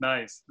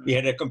 Nice. We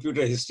had a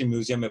computer history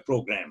museum, a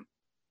program.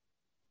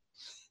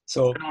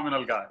 So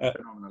phenomenal guy.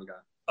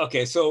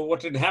 Okay, so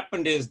what had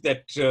happened is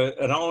that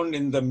around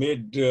in the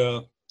mid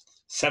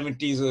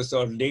 70s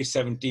or late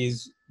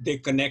 70s, they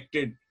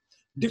connected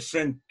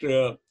different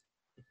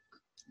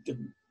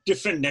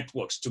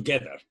networks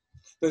together.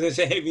 So they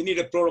say, hey, we need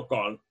a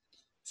protocol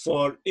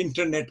for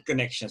internet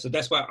connection. So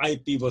that's why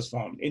IP was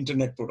formed,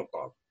 Internet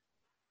Protocol.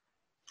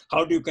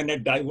 How do you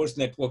connect diverse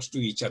networks to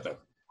each other?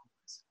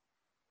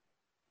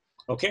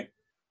 Okay.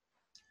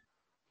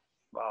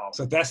 Wow.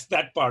 So that's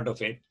that part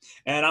of it.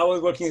 And I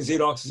was working at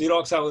Xerox.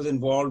 Xerox, I was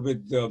involved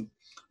with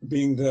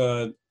being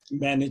the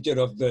manager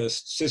of the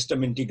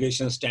system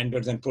integration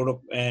standards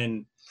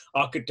and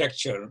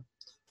architecture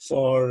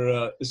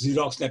for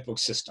Xerox network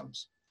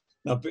systems.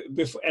 Now,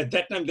 at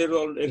that time, there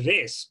was a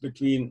race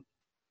between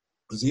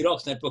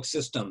Xerox network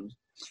systems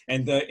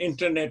and the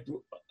internet.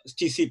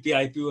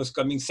 TCP/IP was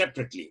coming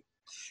separately.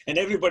 And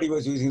everybody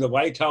was using the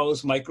White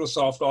House,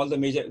 Microsoft, all the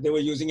major, they were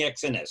using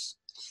XNS.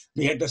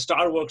 We had the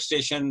Star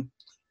Workstation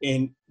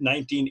in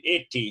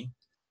 1980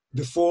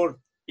 before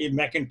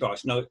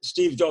Macintosh. Now,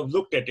 Steve Jobs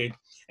looked at it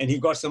and he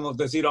got some of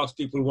the Xerox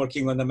people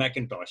working on the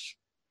Macintosh,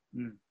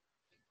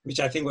 which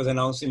I think was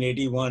announced in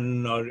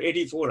 81 or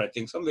 84, I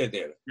think, somewhere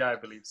there. Yeah, I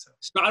believe so.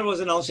 Star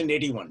was announced in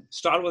 81.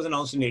 Star was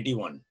announced in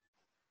 81.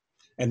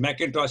 And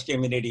Macintosh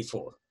came in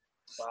 84.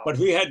 Wow. But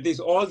we had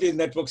all these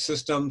network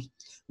systems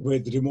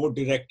with remote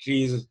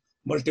directories,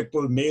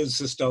 multiple mail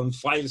systems,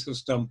 file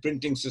system,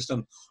 printing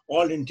system,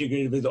 all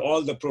integrated with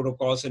all the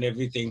protocols and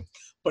everything.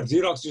 But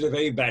Xerox did a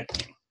very bad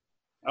thing.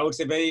 I would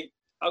say very,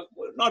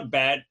 not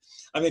bad.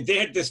 I mean, they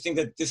had this thing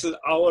that this is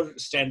our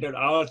standard,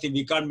 our thing,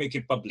 we can't make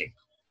it public.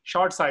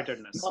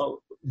 Short-sightedness. Now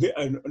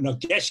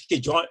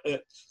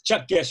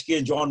Chuck Geschke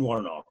and John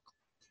Warnock,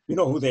 you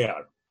know who they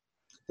are.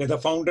 They're the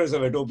founders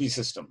of Adobe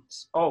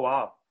Systems. Oh,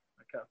 wow.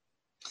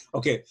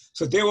 Okay,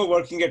 so they were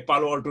working at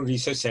Palo Alto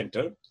Research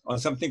Center on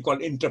something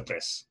called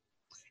Interpress.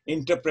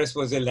 Interpress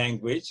was a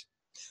language.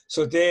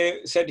 So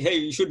they said, hey,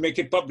 you should make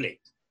it public.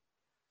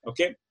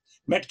 Okay,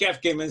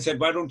 Metcalf came and said,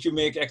 why don't you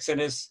make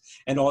XNS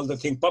and all the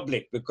thing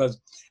public?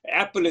 Because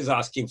Apple is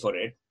asking for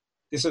it.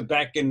 This was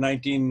back in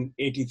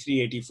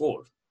 1983,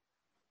 84.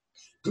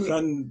 To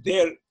run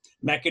their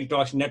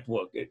Macintosh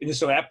network.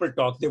 Instead of Apple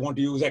Talk, they want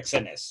to use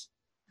XNS.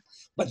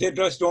 But they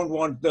just don't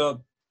want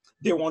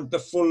they want the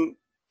full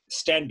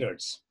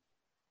standards.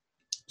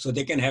 So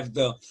they can have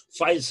the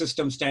file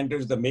system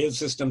standards, the mail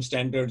system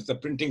standards, the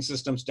printing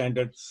system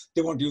standards.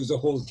 They want to use the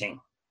whole thing.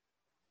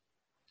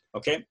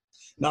 Okay.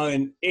 Now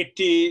in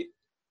 80,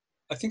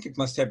 I think it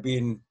must have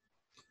been,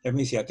 let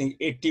me see, I think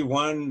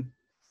 81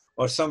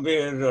 or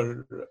somewhere,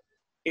 or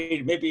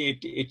maybe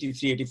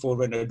 83, 84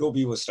 when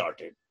Adobe was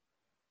started.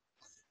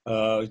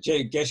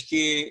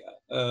 Geschke,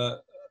 I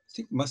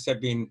think must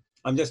have been,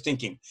 I'm just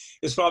thinking,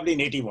 it's probably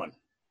in 81.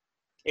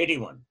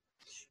 81.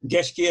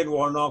 Geschke and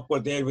Warnock were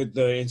there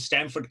in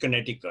Stamford,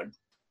 Connecticut,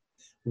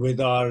 with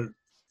our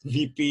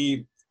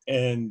VP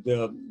and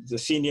the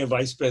senior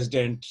vice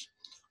president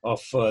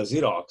of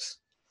Xerox.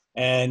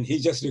 And he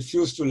just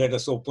refused to let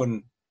us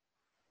open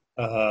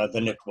the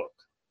network.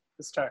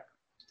 The stack.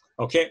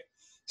 Okay.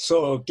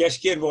 So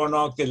Geschke and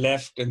Warnock, they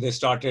left and they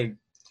started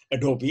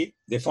Adobe.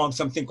 They formed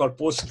something called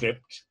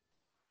PostScript.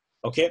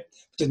 Okay.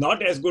 Which is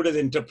not as good as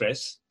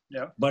Interpress.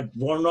 Yeah. But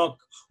Warnock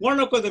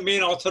was the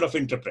main author of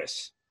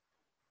Interpress.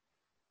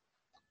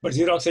 But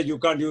Xerox said, you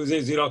can't use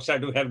it. Xerox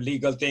tried to have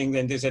legal things.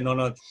 And they said,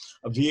 no,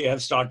 we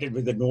have started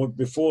with the node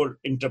before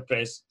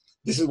Interpress.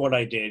 This is what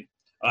I did.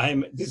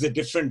 This is a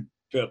different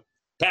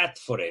path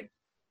for it.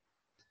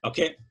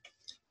 Okay.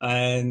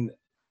 And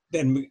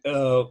then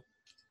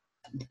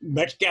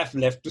Metcalf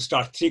left to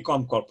start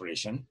 3Com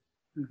Corporation.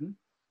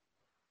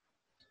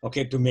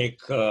 Okay. To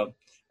make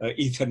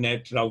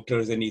Ethernet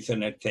routers and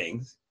Ethernet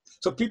things.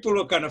 So people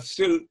were kind of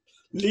still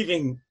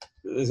leaving.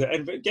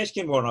 And Geschke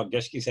and Warnock,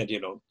 Geschke said,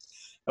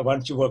 why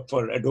don't you work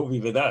for Adobe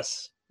with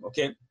us?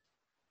 Okay.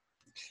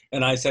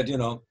 And I said,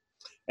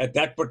 at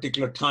that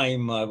particular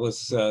time, I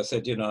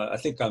said, I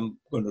think I'm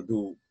going to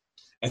do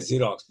a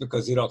Xerox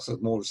because Xerox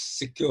was more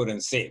secure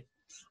and safe.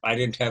 I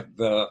didn't have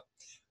the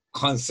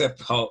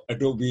concept how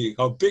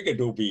big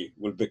Adobe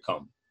will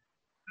become.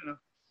 Yeah.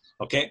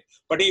 Okay.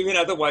 But even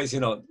otherwise,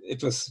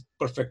 it was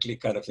perfectly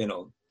kind of,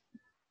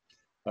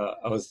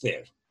 I was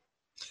there.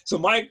 So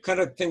my kind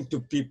of thing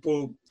to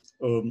people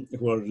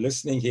who are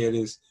listening here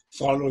is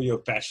follow your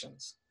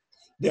passions.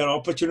 There are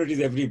opportunities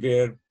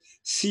everywhere.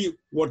 See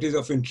what is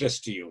of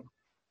interest to you.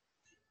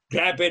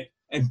 Grab it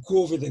and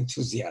go with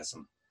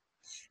enthusiasm.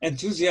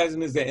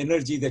 Enthusiasm is the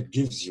energy that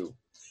gives you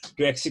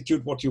to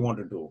execute what you want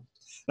to do.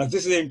 Now,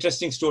 this is an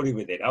interesting story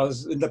with it. I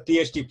was in the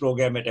PhD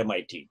program at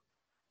MIT.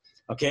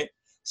 Okay.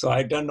 So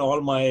I'd done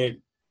all my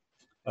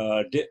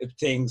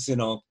things,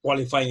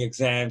 qualifying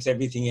exams,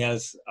 everything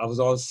else. I was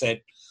all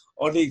set.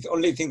 Only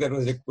thing that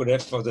was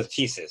required was the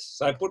thesis.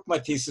 So I put my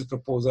thesis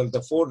proposal,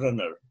 the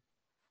forerunner,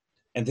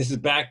 and this is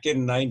back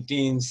in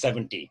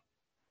 1970.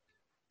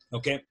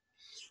 Okay,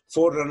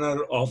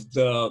 forerunner of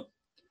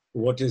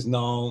what is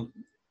now,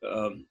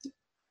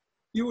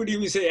 you would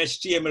even say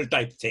HTML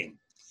type thing,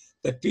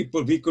 that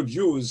we could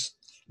use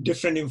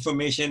different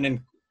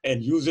information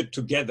and use it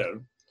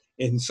together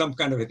in some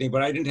kind of a thing.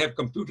 But I didn't have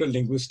computer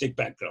linguistic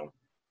background.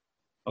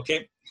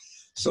 Okay,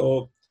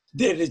 so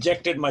they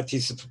rejected my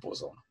thesis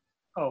proposal.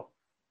 Oh.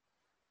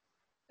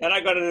 And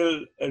I got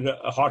a little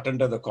hot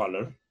under the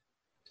collar.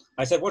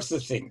 I said, what's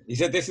this thing? He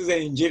said, this is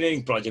an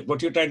engineering project.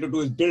 What you're trying to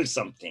do is build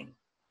something.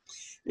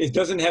 It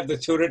doesn't have the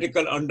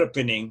theoretical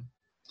underpinning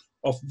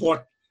of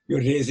what you're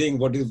raising,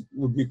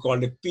 would be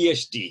called a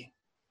PhD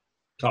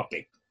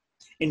topic.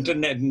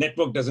 Internet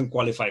network doesn't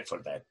qualify for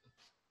that.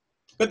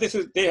 But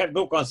they had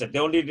no concept.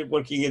 They're only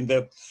working in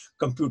the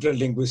computer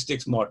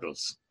linguistics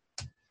models.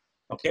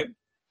 Okay.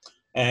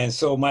 And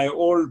so my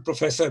old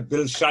professor,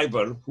 Bill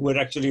Schreiber, who had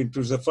actually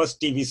introduced the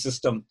first TV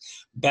system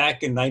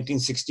back in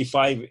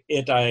 1965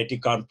 at IIT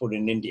Kanpur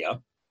in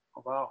India.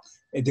 Oh, wow.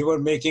 They were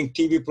making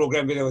TV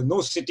programs where there was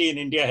no city in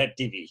India had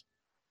TV.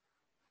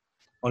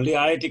 Only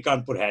IIT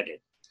Kanpur had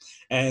it.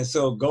 And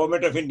so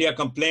government of India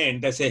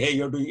complained. They say, hey,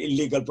 you're doing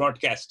illegal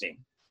broadcasting.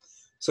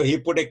 So he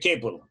put a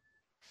cable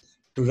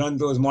to run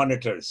those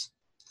monitors.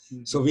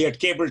 So we had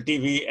cable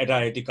TV at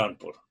IIT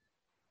Kanpur.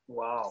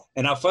 Wow.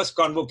 And our first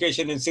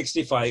convocation in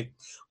 65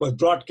 was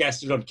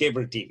broadcasted on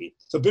cable TV.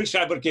 So Bill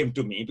Schreiber came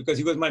to me because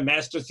he was my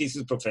master's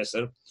thesis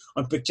professor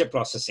on picture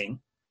processing.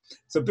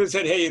 So Bill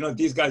said, hey,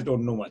 these guys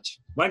don't know much.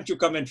 Why don't you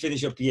come and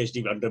finish your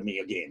PhD under me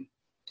again?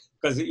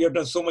 Because you've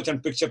done so much on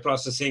picture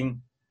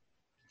processing,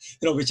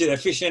 which is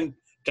efficient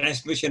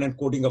transmission and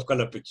coding of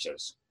color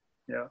pictures.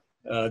 Yeah.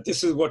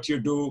 This is what you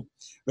do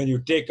when you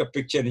take a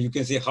picture, and you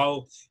can see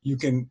how you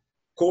can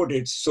code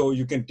it so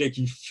you can take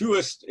the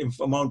fewest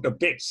amount of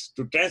bits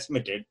to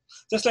transmit it,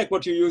 just like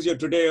what you use here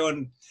today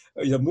on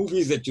the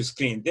movies that you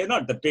screen. They're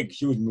not the big,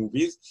 huge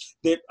movies.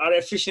 They are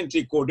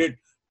efficiently coded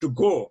to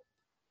go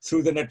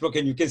through the network,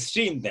 and you can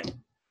stream them.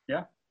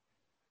 Yeah.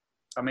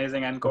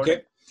 Amazing encoding.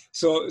 Okay.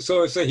 So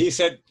he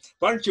said,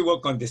 why don't you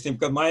work on this thing?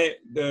 Because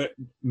the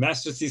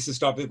master's thesis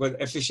topic was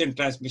efficient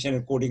transmission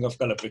and coding of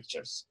color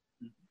pictures.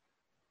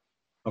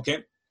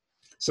 Okay.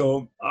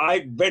 So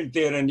I went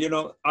there, and,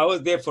 I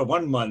was there for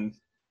 1 month.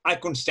 I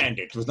couldn't stand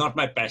it. It was not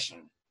my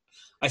passion.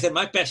 I said,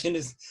 my passion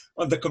is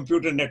on the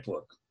computer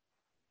network.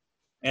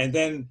 And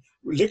then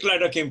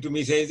Licklider came to me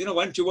and says,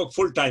 why don't you work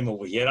full time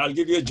over here? I'll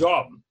give you a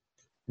job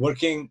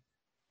working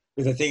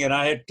with the thing. And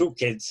I had 2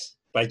 kids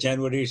by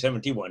January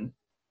 71.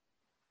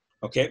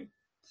 Okay.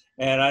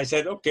 And I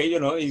said, okay,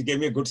 he gave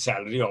me a good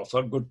salary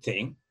offer, good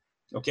thing.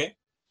 Okay.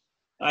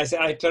 I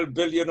tell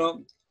Bill,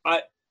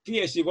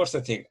 PhD, what's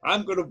the thing?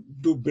 I'm going to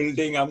do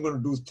building. I'm going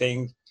to do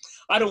things.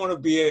 I don't want to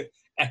be an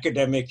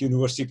academic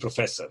university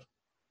professor.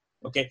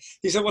 Okay.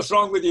 He said, what's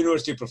wrong with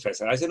university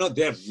professor? I said, no,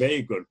 they're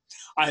very good.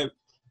 I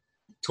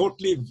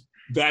totally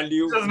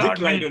value Dick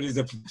Ryder is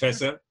a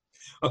professor.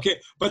 Okay.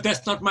 But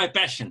that's not my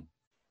passion.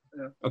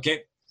 Yeah.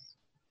 Okay.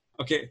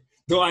 Okay.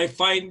 Though I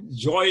find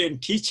joy in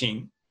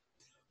teaching,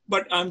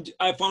 but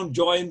I found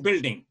joy in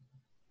building.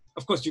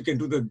 Of course, you can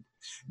do the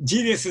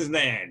geniuses in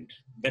the end.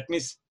 That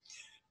means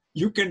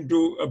you can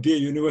be a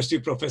university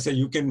professor.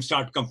 You can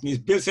start companies.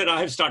 Bill said, I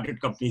have started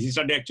companies. He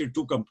started actually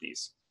 2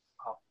 companies,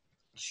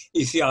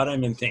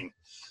 ECRM and thing.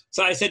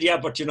 So I said, yeah,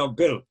 but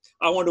Bill,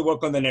 I want to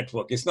work on the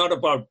network. It's not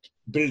about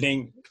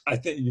building. I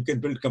think you can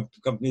build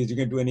companies. You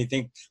can do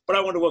anything. But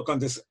I want to work on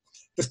this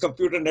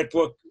computer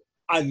network.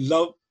 I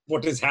love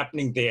what is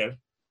happening there.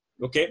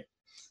 Okay.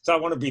 So I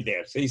want to be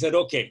there. So he said,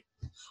 okay,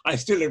 I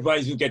still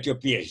advise you get your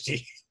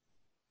PhD.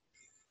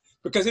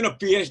 Because,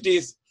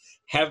 PhDs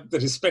have the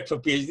respect for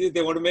PhDs.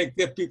 They want to make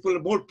their people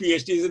more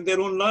PhDs in their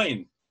own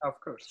line. Of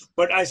course.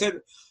 But I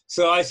said,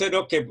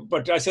 okay,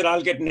 but I said,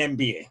 I'll get an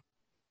MBA.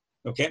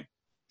 Okay.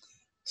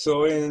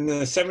 So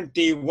in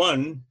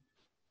 71,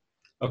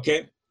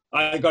 okay,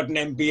 I got an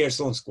MBA at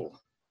Sloan School.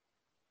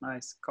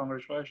 Nice.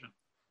 Congratulations.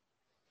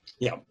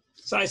 Yeah.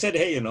 So I said,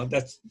 hey,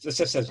 that's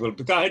successful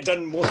because I had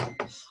done most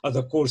of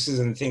the courses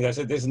and things. I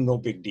said, this is no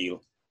big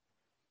deal.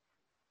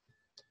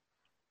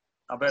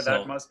 Abhay,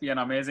 that must be an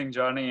amazing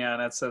journey,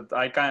 and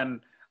I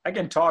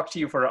can talk to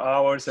you for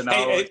hours and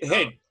hours.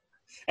 Hey,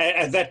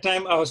 at that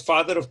time I was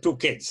father of 2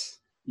 kids,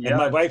 and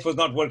my wife was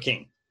not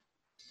working.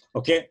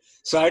 Okay,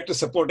 so I had to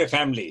support a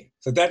family.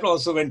 So that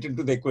also went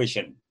into the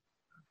equation.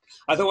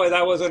 Otherwise,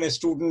 I was on a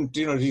student,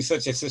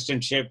 research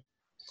assistantship.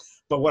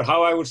 But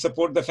how I would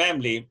support the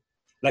family,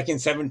 like in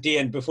 70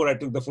 and before I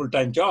took the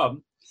full-time job,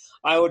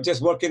 I would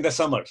just work in the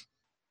summer.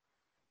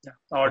 Yeah,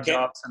 or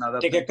jobs and other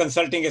Take things. a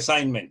consulting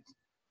assignment,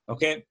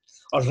 okay,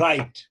 or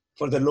write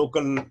for the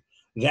local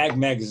rag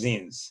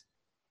magazines,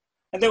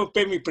 and they would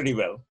pay me pretty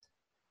well.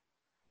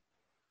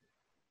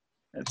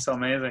 It's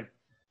amazing.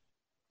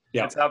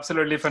 Yeah, it's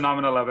absolutely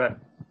phenomenal, Abhay.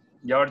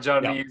 Your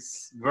journey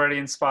is very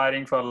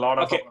inspiring for a lot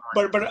of. Okay,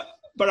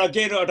 but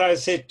again, what I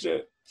said,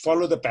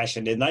 follow the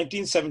passion. In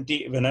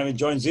 1970, when I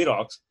joined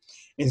Xerox,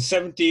 in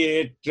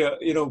 78,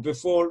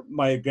 before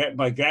my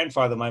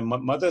grandfather, my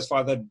mother's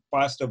father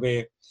passed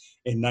away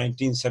in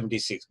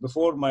 1976.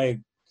 Before my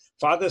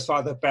father's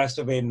father passed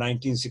away in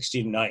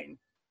 1969.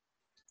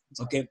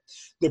 Okay,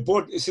 they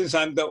both, since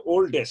I'm the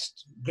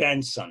oldest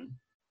grandson,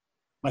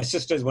 my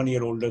sister is 1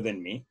 year older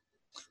than me,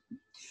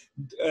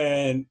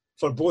 and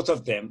for both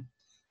of them,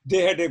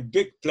 they had a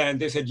big plan.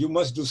 They said, you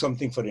must do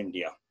something for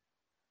India.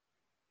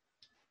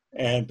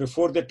 And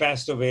before they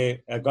passed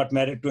away, I got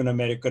married to an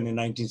American in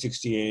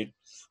 1968.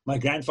 My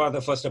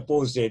grandfather first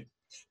opposed it,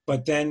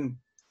 but then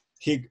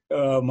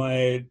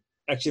my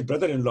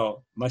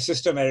brother-in-law, my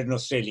sister married an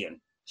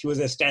Australian. She was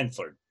at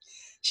Stanford.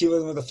 She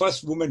was one of the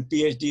first women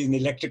PhDs in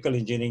electrical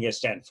engineering at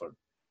Stanford.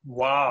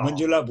 Wow.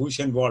 Manjula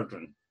Bhushan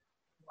Waldron.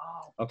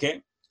 Wow.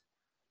 Okay.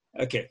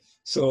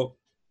 So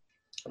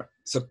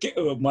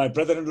my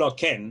brother-in-law,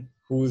 Ken,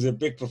 who is a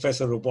big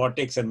professor of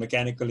robotics and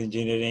mechanical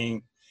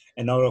engineering,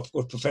 and now, of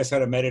course,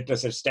 professor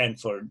emeritus at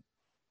Stanford.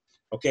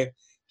 Okay.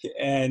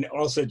 And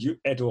also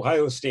at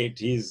Ohio State,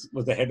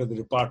 was the head of the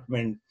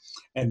department,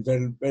 and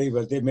very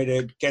well, they made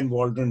a Ken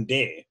Waldron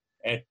Day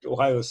at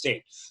Ohio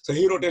State. So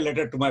he wrote a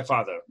letter to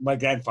my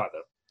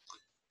grandfather,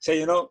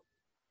 say,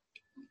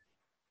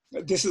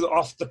 this is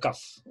off the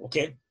cuff,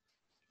 okay?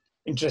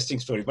 Interesting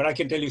story, but I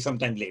can tell you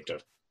sometime later.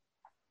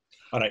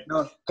 All right.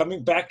 No.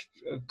 Coming back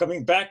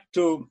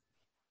to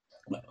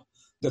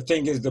the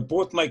thing is that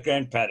both my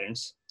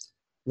grandparents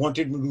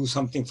wanted me to do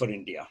something for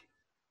India.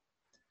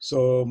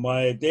 So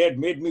they had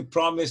made me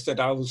promise that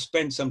I will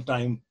spend some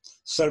time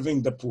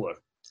serving the poor.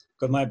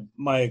 Because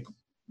my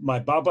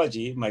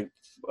Babaji, my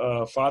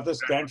father's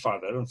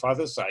grandfather on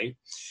father's side,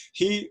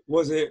 he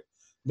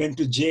went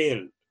to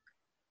jail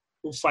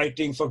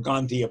fighting for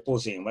Gandhi,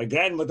 opposing. My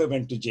grandmother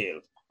went to jail,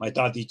 my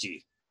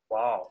Dadiji.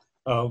 Wow.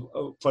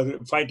 For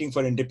fighting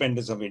for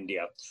independence of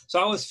India. So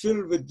I was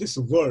filled with this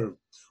verve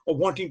of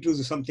wanting to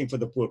do something for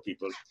the poor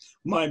people.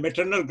 My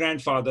maternal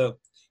grandfather,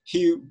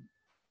 he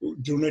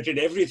donated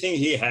everything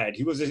he had.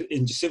 He was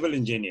a civil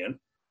engineer,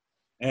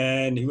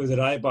 and he was a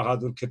Rai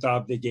Bahadur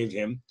Khitab they gave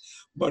him.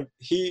 But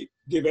he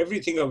gave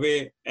everything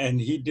away, and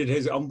he did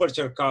his Ambar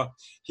Charka.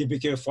 He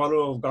became a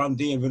follower of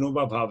Gandhi and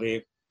Vinoba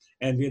Bhave.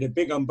 And we had a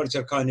big Ambar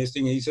Charka in his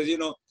thing. He says,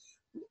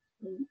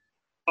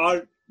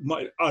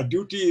 our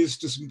duty is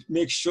to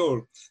make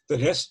sure the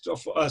rest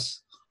of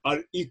us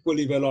are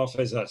equally well off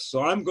as us.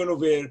 So I'm going to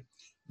wear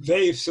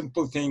very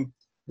simple thing,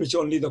 which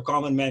only the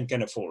common man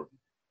can afford.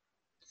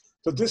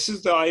 So this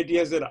is the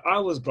ideas that I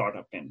was brought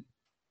up in.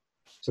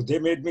 So they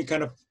made me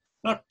kind of,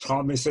 not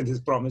promise and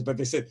his promise, but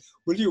they said,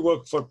 will you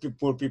work for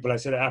poor people? I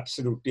said,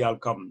 absolutely, I'll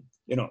come,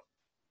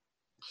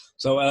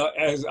 So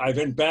as I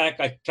went back,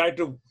 I tried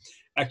to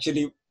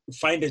actually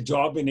find a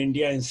job in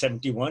India in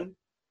 71,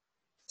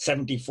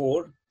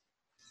 74,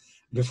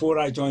 before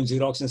I joined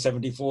Xerox in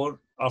 74,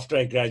 after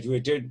I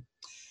graduated.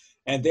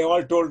 And they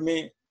all told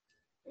me,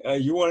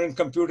 you were in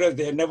computers.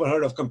 They had never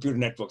heard of computer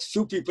networks.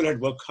 Few people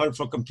had heard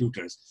for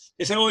computers.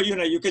 They said, oh,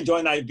 you can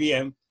join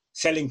IBM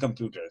selling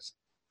computers.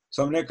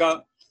 So हमने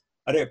कहा,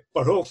 अरे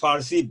पढ़ो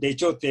फारसी,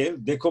 बेचो तेल,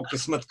 देखो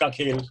किस्मत का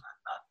खेल.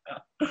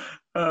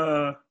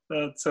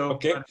 That's so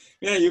okay. fun.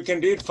 Yeah, you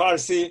can read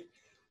Farsi,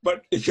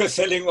 but if you're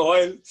selling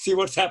oil, see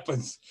what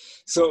happens.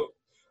 So,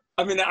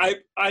 I mean,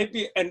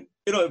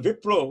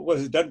 Wipro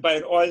was done by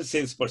an oil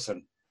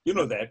salesperson. You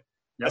know that.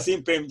 Yeah.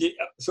 Asim Premji.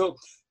 So,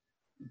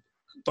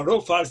 पढ़ो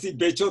फारसी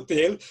बेचो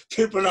तेल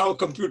फिर बनाओ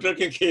computer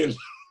के खेल.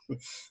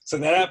 So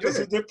that happens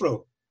with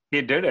Wipro.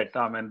 He did it.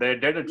 I mean, they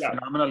did it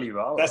phenomenally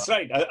well. That's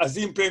right.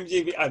 Azim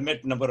Premji, I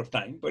met a number of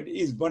times, but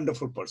he's a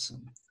wonderful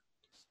person.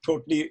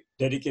 Totally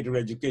dedicated to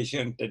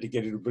education,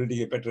 dedicated to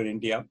building a better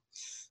India.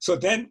 So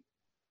then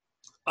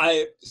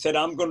I said,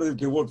 I'm going to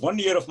devote 1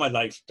 year of my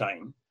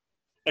lifetime,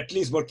 at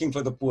least working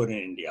for the poor in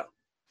India.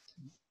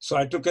 So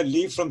I took a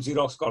leave from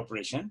Xerox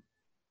Corporation.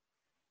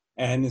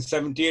 And in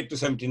 78 to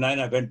 79,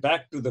 I went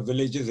back to the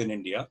villages in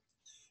India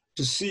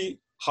to see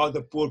how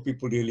the poor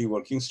people really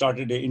working,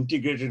 started an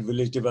integrated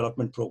village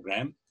development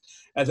program.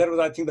 And that was,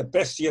 I think, the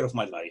best year of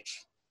my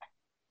life.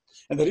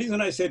 And the reason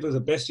I say it was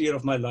the best year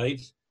of my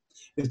life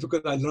is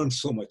because I learned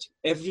so much.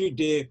 Every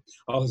day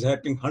I was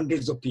helping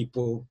hundreds of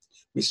people.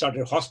 We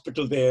started a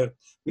hospital there.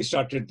 We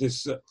started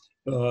this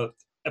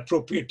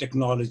appropriate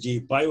technology,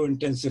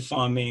 bio-intensive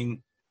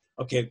farming.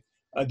 Okay,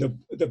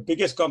 the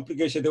biggest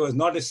complication, there was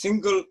not a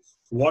single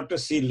water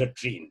seal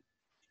latrine.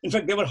 In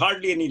fact, there were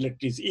hardly any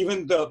latrines.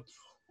 Even the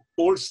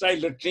old style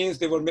latrines,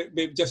 they were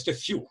just a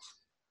few.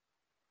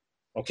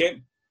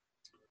 Okay,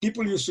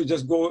 people used to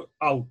just go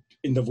out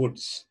in the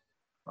woods.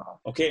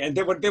 Okay, and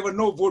there were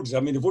no woods.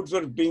 I mean, the woods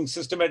were being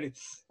systematic,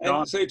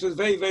 and so it was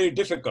very, very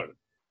difficult.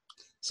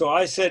 So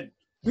I said,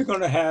 we're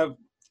going to have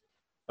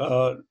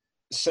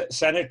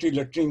sanitary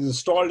latrines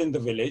installed in the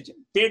village,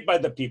 paid by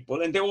the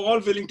people, and they were all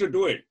willing to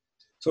do it.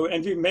 So,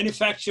 and we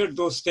manufactured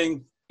those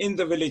things in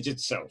the village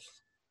itself.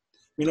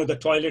 The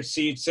toilet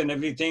seats and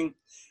everything.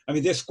 I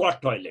mean, they're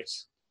squat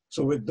toilets.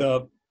 So with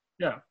the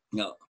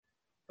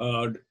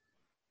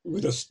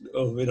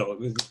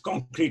with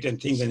concrete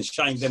and things, and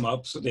shine them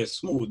up so they're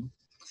smooth.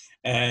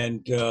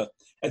 And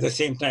at the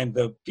same time,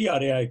 the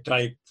PRAI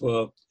type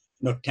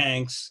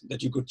tanks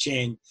that you could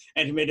change,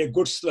 and it made a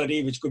good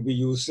slurry which could be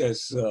used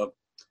as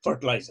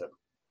fertilizer.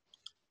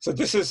 So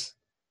this is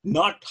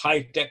not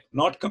high tech,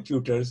 not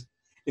computers.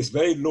 It's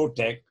very low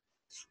tech,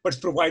 but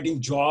it's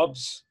providing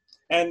jobs.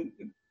 And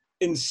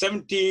in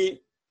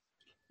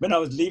when I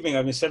was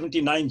leaving,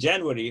 79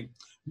 January,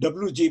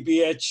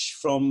 WGBH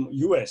from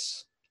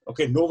US,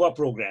 NOVA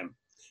program.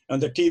 On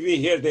the TV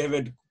here, they have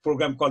a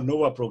program called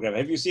NOVA program.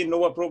 Have you seen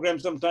NOVA program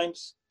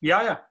sometimes?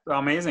 Yeah,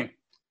 amazing.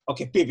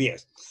 Okay,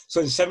 PBS.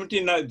 So in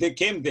 79, they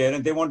came there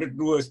and they wanted to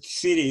do a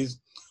series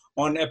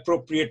on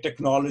appropriate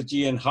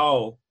technology and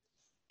how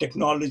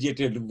technology at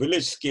a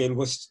village scale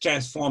was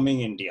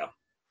transforming India.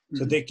 Mm-hmm.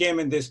 So they came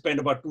and they spent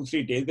about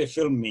 2-3 days. They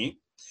filmed me,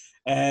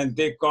 and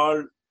they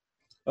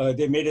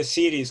made a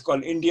series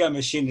called India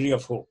Machinery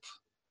of Hope.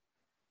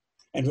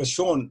 And was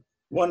shown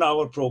 1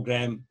 hour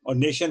program on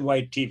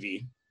nationwide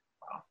TV,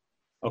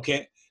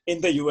 in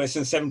the US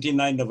in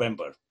 79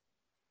 November.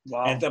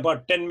 Wow. And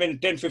about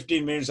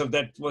 10-15 minutes of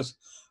that was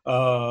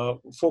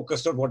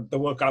focused on the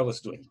work I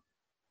was doing.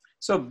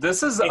 So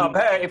this is,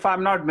 Abhay, if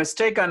I'm not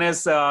mistaken,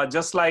 is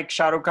just like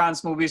Shah Rukh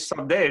Khan's movie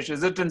Swadesh.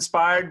 Is it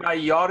inspired by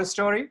your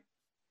story?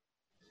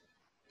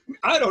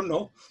 I don't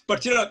know.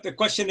 But, the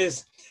question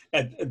is,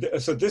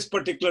 so this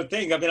particular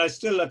thing, I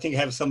think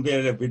have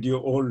somewhere a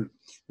old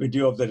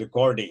video of the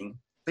recording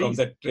from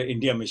that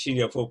India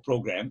Machinery of Hope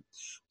program.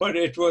 But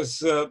it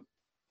was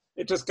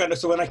it was kind of,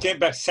 so when I came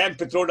back, Sam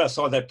Pitroda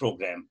saw that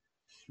program.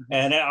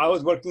 And I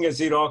was working at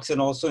Xerox and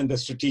also in the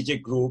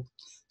strategic group.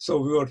 So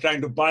we were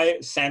trying to buy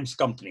Sam's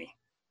company,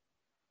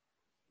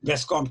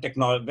 Westcom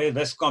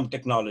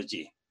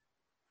Technology,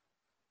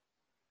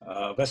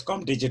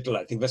 Westcom Digital,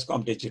 I think,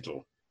 Westcom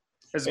Digital.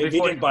 It's We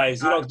before didn't buy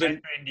it. went to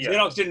India.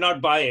 Xerox did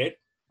not buy it,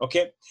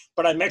 okay?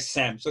 But I met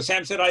Sam. So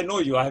Sam said, I know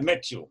you, I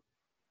met you.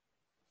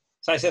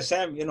 So I said,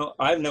 Sam, you know,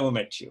 I've never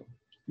met you.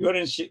 You're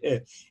in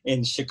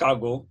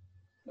Chicago,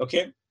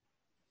 okay?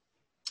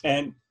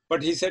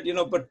 But he said, you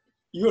know, but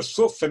you're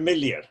so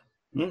familiar.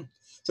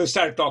 So we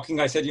started talking.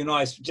 I said, you know,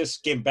 I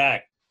just came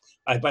back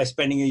by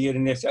spending a year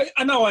in there.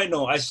 Now I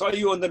know. I saw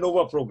you on the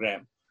NOVA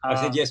program. I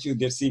said, yes, you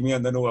did see me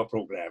on the NOVA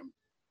program.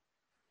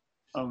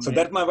 So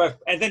that's my wife.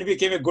 And then we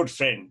became a good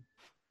friend,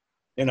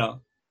 you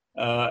know.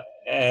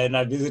 And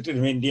I visited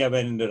him in India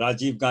when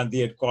Rajiv Gandhi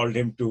had called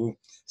him to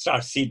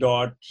start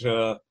C-Dot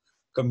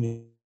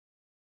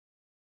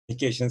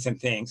communications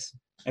and things.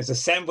 And so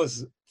Sam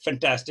was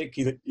fantastic.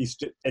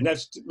 And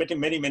I've met him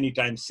many, many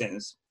times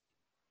since.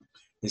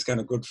 He's kind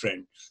of a good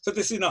friend. So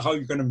this is, you know, how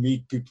you're going to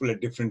meet people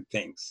at different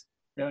things.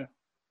 Yeah.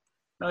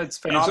 No, it's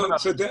phenomenal.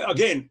 So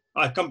again,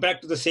 I come back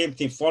to the same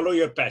thing. Follow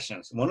your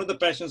passions. One of the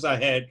passions I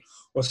had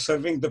was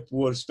serving the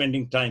poor,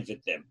 spending time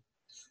with them.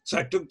 So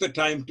I took the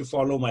time to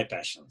follow my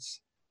passions.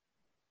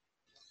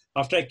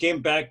 After I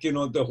came back, you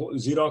know, the whole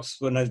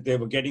Xerox, when they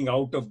were getting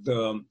out of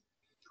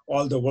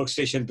all the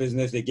workstation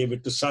business, they gave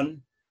it to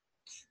Sun.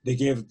 They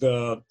gave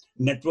the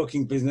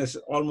networking business,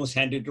 almost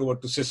handed over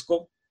to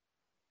Cisco.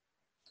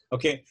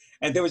 Okay,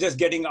 and they were just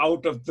getting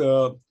out of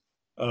the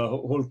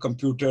whole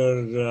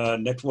computer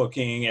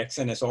networking,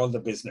 XNS, all the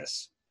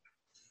business.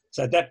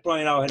 So at that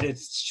point, I had a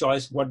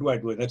choice, what do I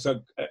do? And so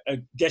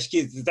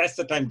Geschke, that's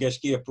the time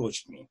Geschke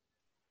approached me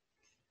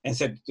and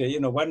said, you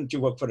know, why don't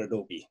you work for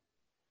Adobe?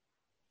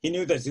 He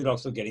knew that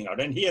Xerox was getting out,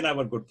 and he and I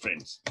were good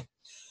friends.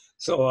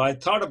 So I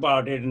thought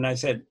about it, and I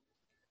said,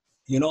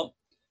 you know,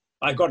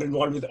 I got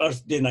involved with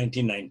Earth Day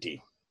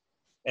 1990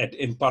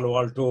 in Palo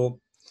Alto.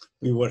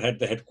 We were at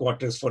the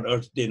headquarters for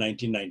Earth Day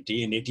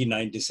 1990 in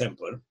 89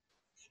 December.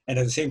 And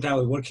at the same time, I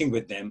was working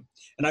with them.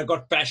 And I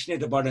got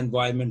passionate about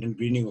environment and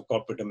greening of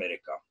corporate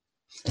America.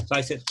 So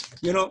I said,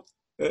 you know,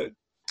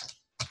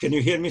 can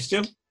you hear me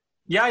still?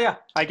 Yeah,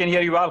 I can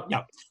hear you well.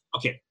 Yeah,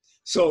 okay.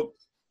 So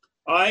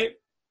I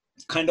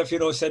kind of, you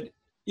know, said,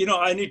 you know,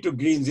 I need to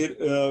green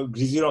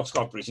Xerox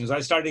Corporation. So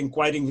I started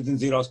inquiring within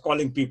Xerox,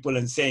 calling people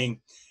and saying,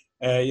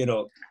 you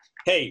know,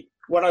 hey,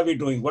 what are we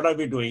doing? What are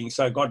we doing?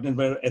 So I got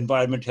an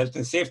environment, health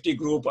and safety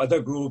group,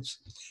 other groups,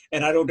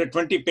 and I wrote a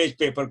 20-page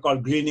paper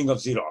called Greening of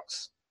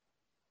Xerox.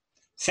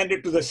 Send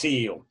it to the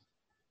CEO.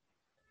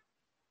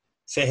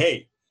 Say,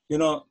 hey, you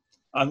know,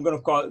 I'm going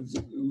to call,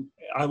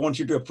 I want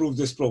you to approve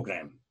this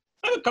program.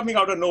 I'm coming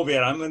out of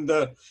nowhere. I'm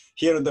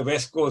here on the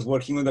West Coast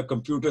working on the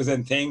computers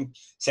and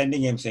things,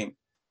 sending him saying,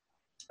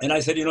 and I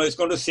said, you know, it's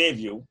going to save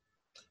you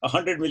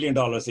 $100 million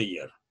a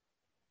year.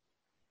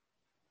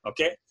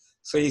 Okay.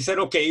 So he said,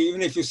 okay,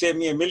 even if you save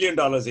me $1 million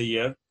a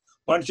year,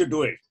 why don't you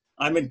do it?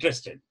 I'm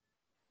interested.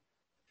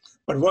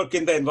 But work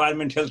in the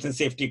environment, health, and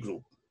safety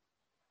group.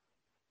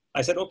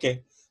 I said,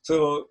 okay.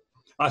 So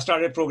I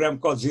started a program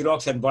called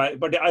Xerox,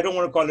 but I don't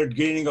want to call it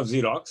greening of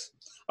Xerox.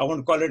 I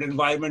want to call it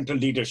environmental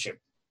leadership.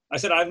 I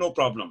said, I have no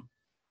problem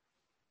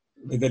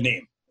with the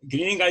name.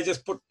 Greening, I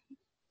just put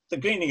the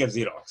greening of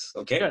Xerox,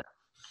 okay?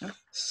 Yeah.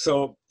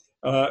 So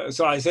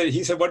I said,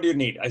 he said, what do you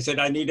need? I said,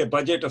 I need a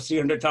budget of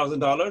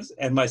 $300,000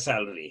 and my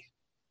salary.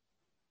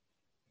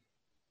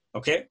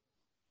 Okay.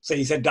 So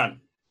he said,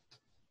 done.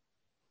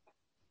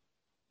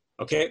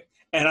 Okay.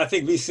 And I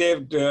think we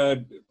saved,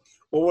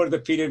 over the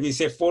period, we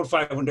saved $400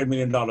 or $500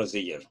 million a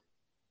year.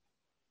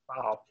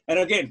 Wow. And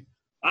again,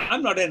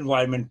 I'm not an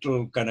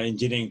environmental kind of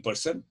engineering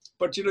person,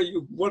 but you know,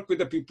 you work with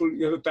the people,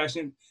 you have a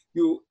passion,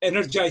 you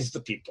energize the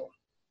people.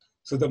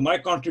 So my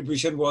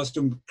contribution was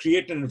to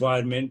create an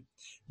environment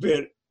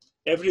where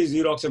every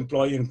Xerox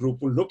employee and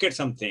group will look at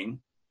something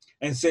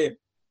and say,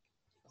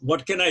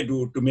 what can I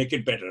do to make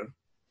it better?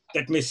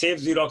 That may save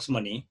Xerox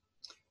money.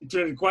 It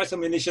will require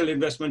some initial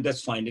investment,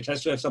 that's fine. It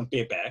has to have some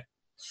payback.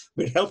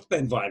 Will help the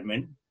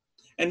environment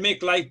and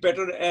make life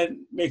better and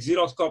make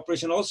Xerox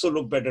Corporation also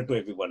look better to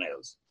everyone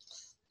else.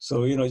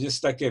 So, you know,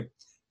 just like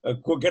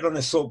go get on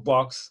a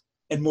soapbox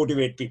and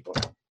motivate people.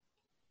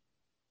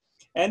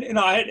 And, you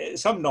know, I had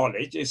some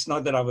knowledge. It's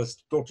not that I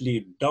was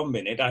totally dumb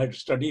in it. I had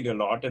studied a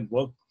lot and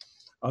worked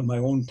on my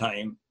own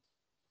time,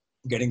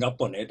 getting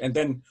up on it, and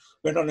then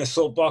went on a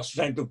soapbox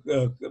trying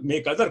to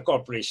make other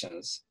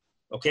corporations,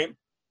 okay,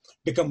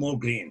 become more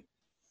green.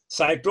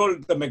 So I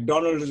told the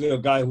McDonald's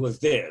guy who was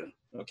there,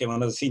 okay,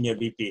 one of the senior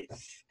VP,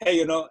 hey,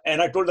 you know,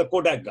 and I told the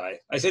Kodak guy,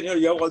 I said, you know,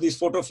 you have all these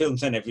photo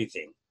films and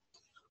everything.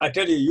 I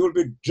tell you, you'll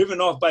be driven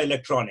off by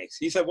electronics.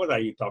 He said, what are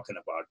you talking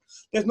about?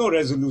 There's no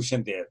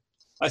resolution there.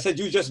 I said,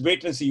 you just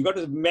wait and see. You got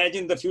to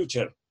imagine the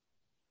future.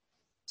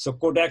 So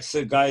Kodak's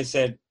guy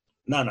said,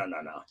 no.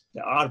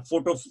 Our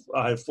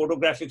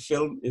photographic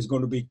film is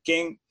going to be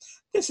king.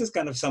 This is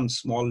kind of some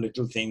small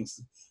little things,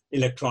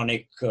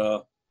 electronic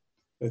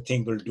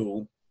thing will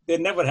do. they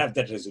never have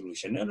that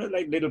resolution.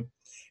 Like little,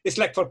 it's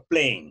like for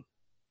playing.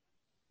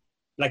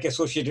 Like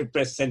Associated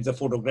Press sends a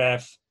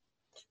photograph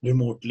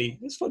remotely.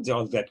 It's for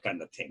all that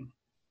kind of thing.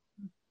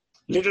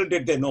 Little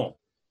did they know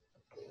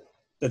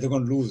that they're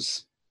going to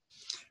lose.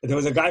 There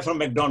was a guy from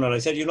McDonald's. I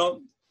said,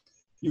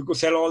 you could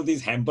sell all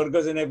these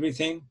hamburgers and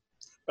everything.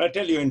 But I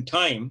tell you, in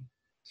time,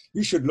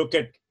 you should look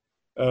at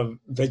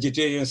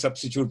vegetarian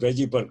substitute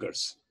veggie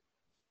burgers.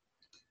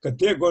 Because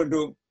they're going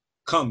to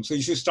come. So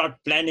you should start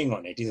planning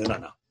on it. He said,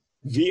 no.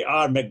 We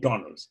are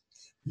McDonald's.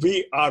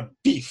 We are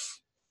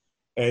beef.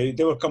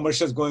 There were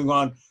commercials going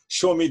on.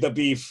 Show me the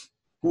beef.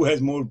 Who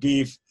has more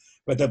beef?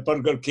 Whether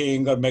Burger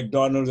King or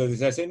McDonald's. Or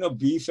this. I say, no,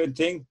 beef and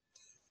thing.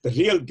 The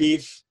real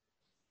beef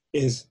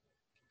is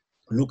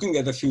looking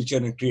at the future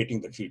and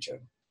creating the future.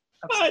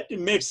 But it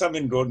made some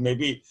inroad,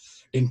 maybe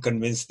didn't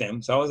convince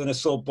them. So I was in a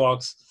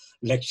soapbox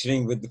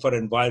lecturing for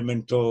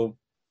environmental.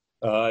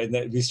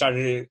 We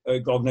started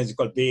an organization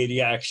called Bay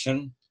Area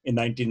Action in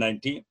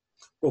 1990,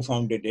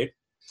 co-founded it.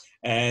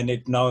 And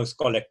it now is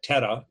called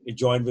Acterra. It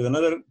joined with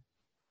another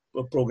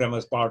program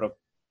as part of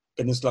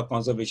Peninsula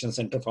Conservation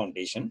Center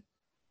Foundation.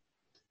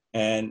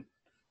 And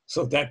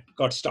so that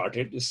got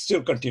started. It's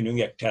still continuing,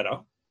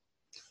 Acterra.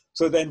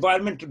 So the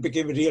environment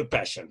became a real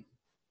passion.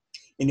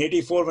 In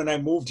 '84, when I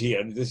moved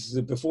here, this is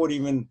before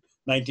even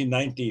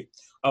 1990,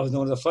 I was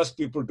one of the first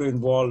people to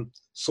involve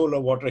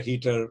solar water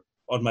heater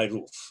on my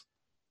roof.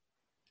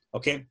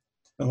 Okay?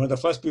 I'm one of the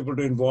first people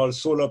to involve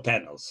solar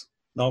panels.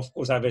 Now, of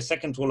course, I have a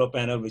second solar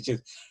panel, which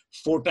is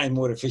 4 times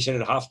more efficient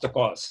at half the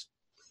cost.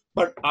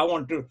 But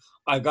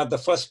I got the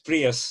first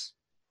Prius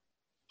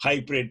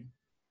hybrid,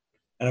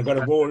 and I got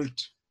a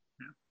Volt.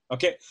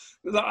 Okay?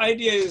 The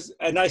idea is,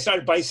 and I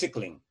started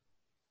bicycling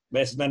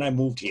when I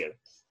moved here.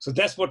 So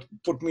that's what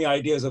put me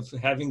ideas of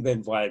having the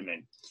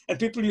environment. And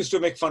people used to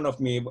make fun of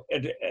me.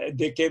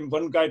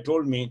 One guy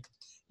told me,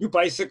 you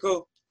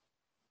bicycle,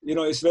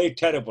 it's very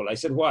terrible. I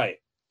said, why?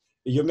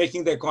 You're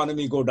making the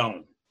economy go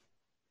down.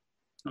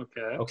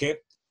 Okay.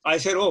 I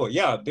said, oh,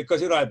 yeah,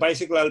 because, I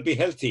bicycle, I'll be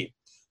healthy.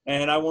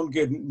 And I won't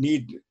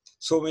need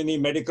so many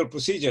medical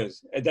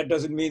procedures. And that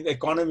doesn't mean the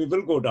economy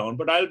will go down,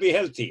 but I'll be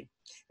healthy.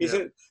 He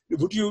said,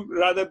 would you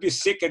rather be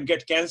sick and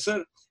get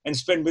cancer and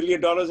spend $1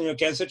 million on your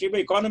cancer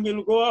treatment? Economy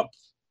will go up.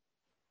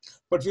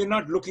 But we're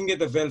not looking at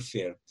the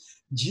welfare.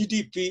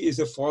 GDP is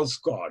a false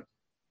god.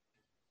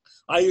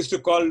 I used to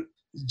call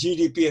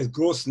GDP as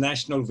gross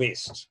national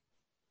waste.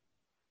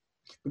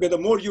 Because the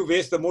more you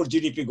waste, the more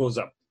GDP goes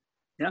up.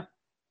 Yeah,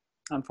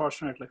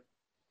 unfortunately.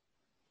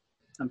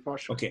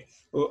 Okay,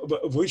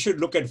 we should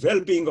look at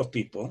well-being of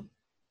people.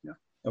 Yeah.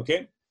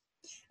 Okay,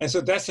 and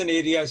so that's an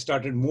area I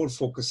started more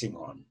focusing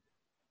on.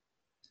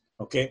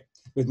 Okay,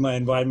 with my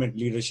environment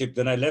leadership.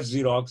 Then I left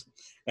Xerox,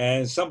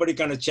 and somebody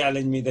kind of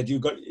challenged me that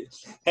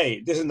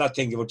hey, this is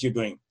nothing what you're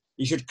doing.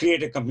 You should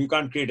create a company. You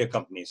can't create a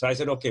company. So I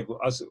said, okay.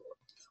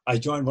 I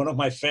joined one of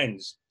my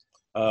friends,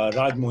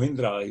 Raj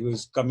Mohindra. He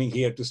was coming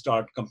here to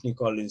start a company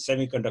called in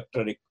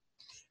semiconductor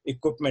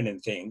equipment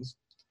and things.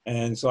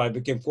 And so I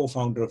became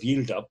co-founder of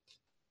Yield Up.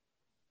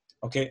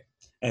 Okay.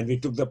 And we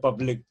took the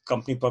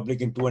company public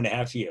in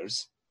 2.5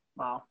 years.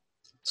 Wow.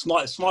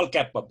 Small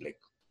cap public.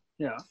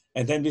 Yeah.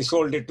 And then we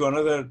sold it to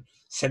another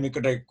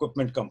semiconductor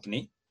equipment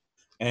company.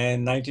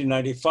 And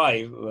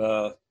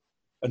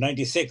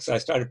 96, I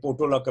started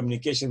Portola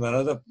Communication with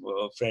another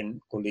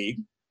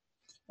colleague.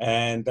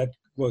 And that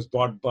was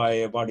bought by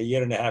about 1.5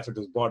 years. It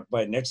was bought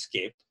by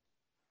Netscape,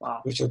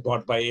 which was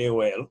bought by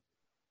AOL.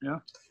 Yeah.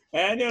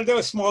 And, there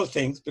were small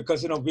things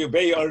because, we were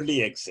very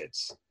early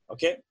exits.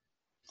 Okay.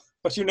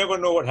 But you never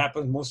know what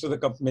happens. Most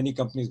of many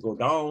companies go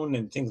down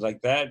and things like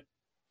that.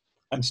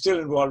 I'm still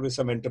involved with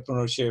some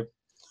entrepreneurship.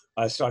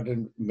 I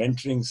started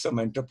mentoring some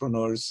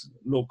entrepreneurs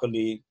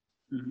locally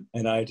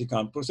in IIT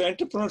Kanpur. So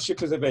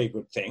entrepreneurship is a very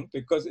good thing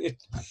because it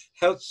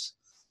helps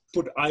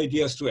put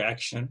ideas to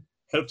action,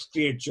 helps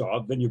create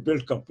jobs when you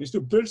build companies.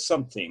 To build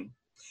something,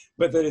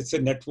 whether it's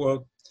a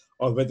network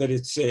or whether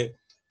it's a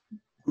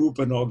group,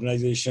 an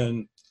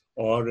organization,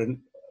 or an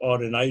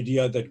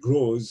idea that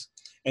grows.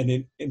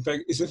 And in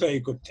fact, it's a very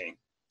good thing.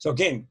 So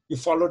again, you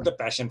followed the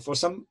passion. For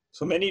so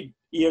many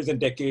years and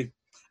decades,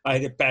 I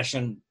had a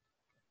passion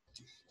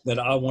that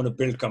I want to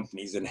build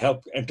companies and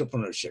help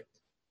entrepreneurship,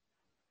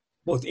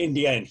 both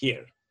India and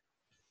here.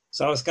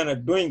 So I was kind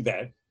of doing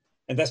that.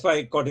 And that's why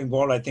I got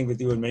involved, I think,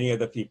 with you and many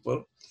other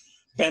people.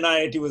 Pen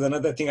IIT was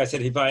another thing. I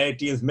said, if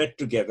IITs met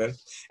together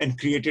and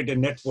created a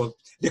network,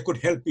 they could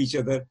help each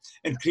other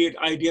and create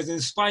ideas,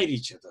 inspire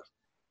each other.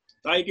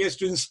 The idea is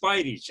to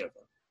inspire each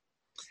other.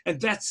 And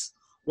that's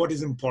what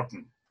is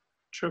important.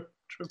 True.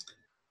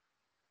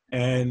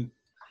 And,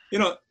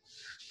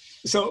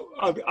 so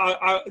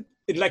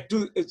I'd like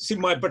to see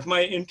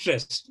my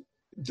interest,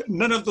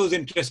 none of those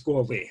interests go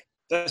away.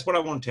 That's what I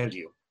want to tell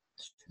you.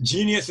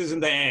 Genius is in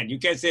the end. You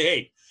can say,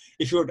 hey,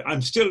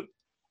 I'm still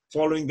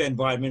following the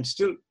environment,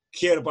 still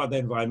care about the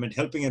environment,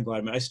 helping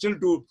environment. I still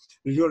do.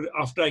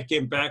 After I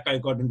came back, I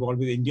got involved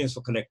with Indians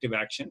for Collective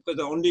Action because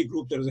the only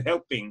group that was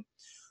helping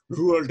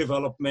rural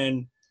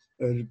development,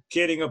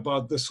 caring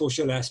about the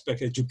social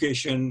aspect,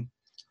 education,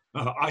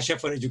 Asha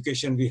for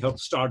Education, we helped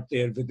start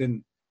there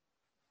within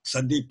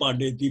Sandeep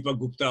Pandey, Deepak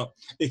Gupta.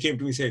 They came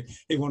to me and said,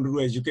 they want to do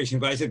education.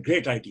 But I said,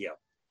 great idea.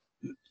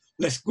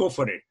 Let's go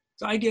for it.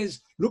 The idea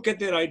is look at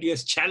their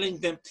ideas,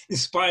 challenge them,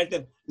 inspire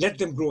them, let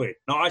them grow it.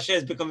 Now Asha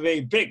has become a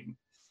very big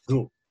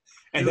group.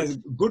 And Huge. the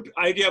good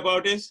idea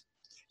about is,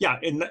 yeah,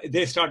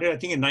 they started, I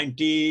think, in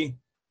 90,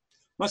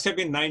 must have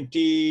been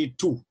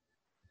 92.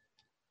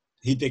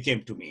 They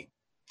came to me.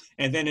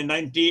 And then in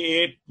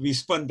 98, we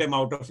spun them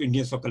out of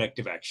Indians for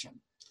Collective Action.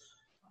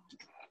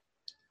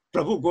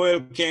 Prabhu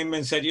Goyal came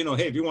and said,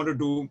 hey, we want to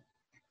do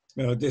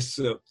this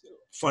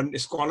fund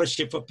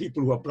scholarship for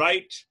people who are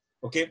bright.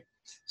 Okay.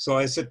 So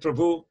I said,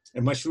 Prabhu,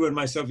 and Mashru and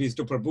myself used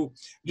to Prabhu,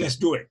 let's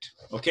do it.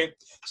 Okay.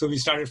 So we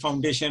started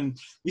foundation.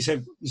 We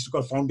used to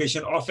call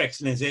Foundation of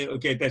Excellence.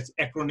 Okay, that's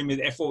acronym is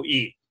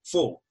FOE,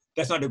 FO.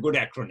 That's not a good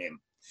acronym.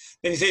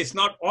 Then he said, it's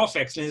not of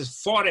excellence,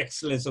 it's for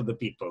excellence of the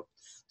people.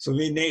 So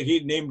we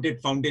renamed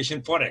it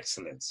Foundation for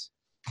Excellence.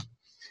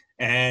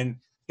 And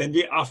then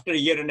after a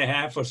year and a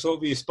half or so,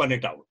 we spun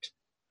it out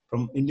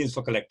from Indians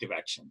for Collective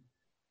Action.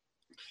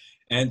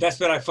 And that's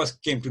where I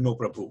first came to know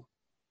Prabhu.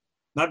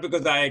 Not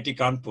because of IIT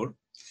Kanpur,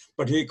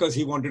 but because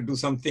he wanted to do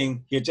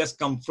something. He had just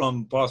come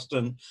from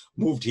Boston,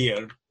 moved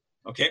here,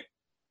 okay?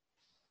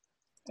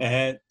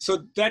 And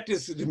so that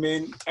has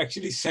remained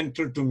actually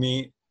central to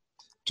me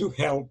to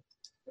help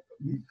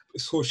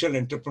social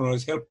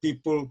entrepreneurs, help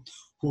people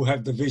who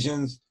have the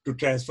visions to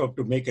transfer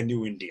to make a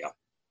new India.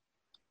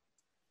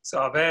 So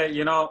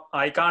Abhay,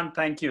 I can't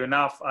thank you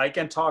enough. I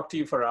can talk to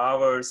you for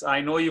hours.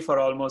 I know you for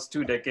almost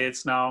 2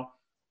 decades now.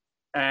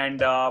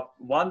 And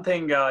one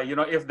thing,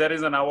 if there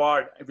is an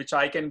award which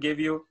I can give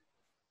you,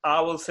 I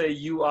will say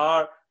you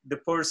are the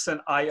person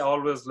I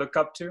always look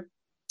up to.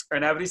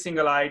 And every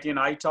single IITian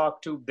I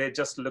talk to, they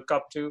just look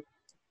up to.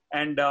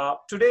 And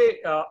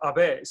today,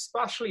 Abhay,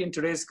 especially in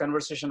today's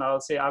conversation,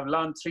 I'll say I've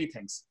learned 3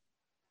 things.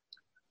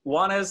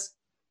 One is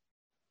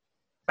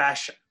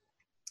passion.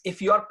 If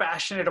you are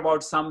passionate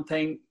about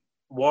something,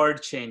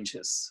 word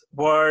changes.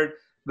 Word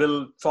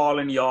will fall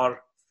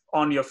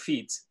on your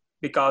feet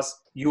because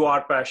you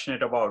are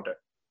passionate about it.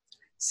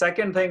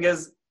 Second thing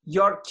is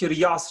your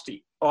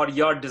curiosity or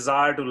your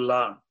desire to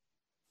learn.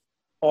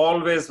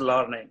 Always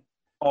learning,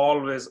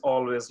 always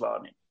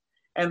learning.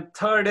 And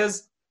third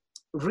is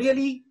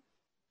really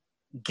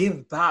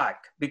give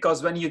back,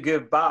 because when you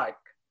give back,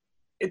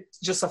 it's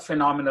just a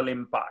phenomenal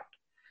impact.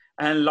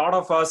 And a lot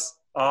of us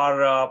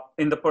are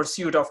in the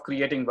pursuit of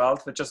creating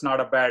wealth, which is not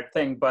a bad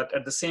thing. But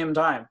at the same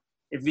time,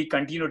 if we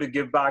continue to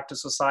give back to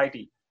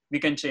society, we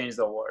can change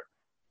the world.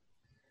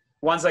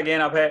 Once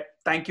again, Abhay,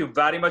 thank you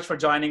very much for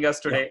joining us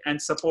today and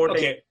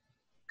supporting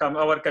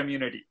our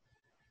community.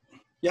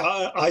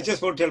 Yeah, I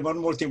just want to tell one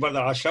more thing about the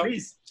Asha.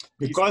 Please.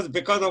 Because of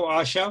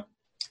Asha,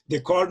 they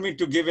called me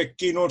to give a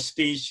keynote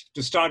speech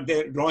to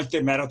launch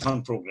their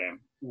marathon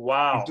program.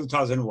 Wow. In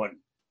 2001.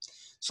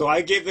 So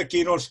I gave the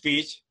keynote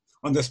speech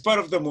on the spur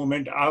of the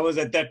moment. I was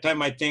at that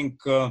time, I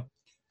think,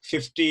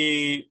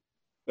 57,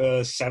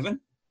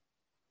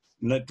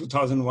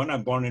 2001.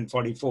 I'm born in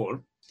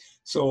 44.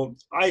 So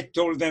I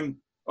told them,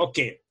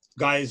 okay,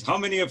 guys, how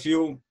many of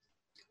you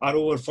are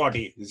over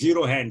 40?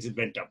 0 hands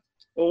went up.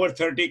 Over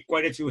 30,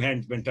 quite a few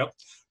hands went up.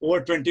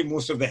 Over 20,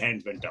 most of the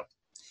hands went up.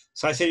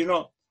 So I said,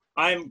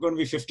 I'm going to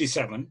be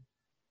 57.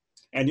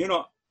 And,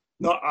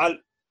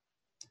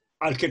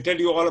 I can tell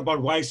you all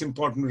about why it's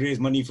important to raise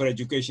money for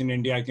education in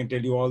India. I can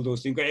tell you all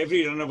those things.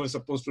 Every runner was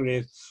supposed to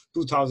raise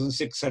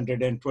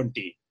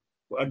 $2,620,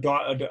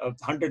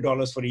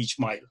 $100 for each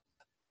mile.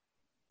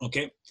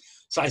 Okay.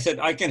 So I said,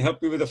 I can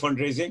help you with the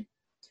fundraising.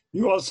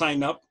 You all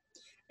sign up.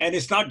 And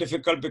it's not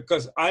difficult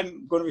because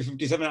I'm going to be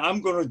 57. I'm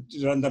going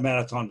to run the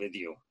marathon with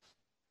you.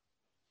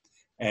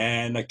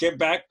 And I came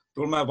back,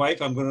 told my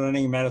wife, I'm going to run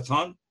a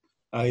marathon.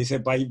 He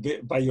said, by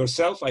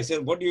yourself? I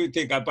said, what do you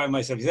think? By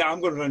myself. He said, I'm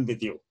going to run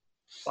with you.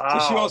 Wow.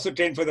 So she also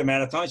trained for the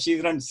marathon.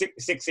 She's run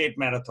 6-8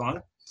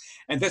 marathon.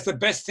 And that's the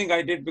best thing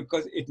I did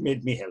because it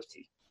made me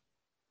healthy.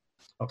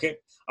 Okay.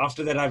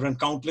 After that, I've run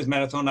countless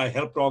marathons. I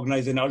helped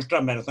organize an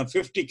ultra marathon,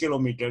 50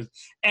 kilometers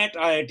at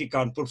IIT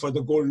Kanpur for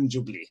the Golden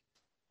Jubilee.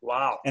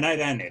 Wow. And I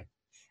ran it.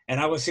 And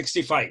I was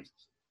 65.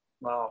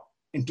 Wow.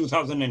 In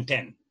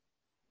 2010.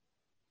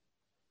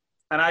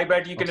 And I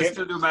bet you can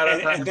still do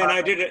marathon. And then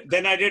I did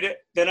an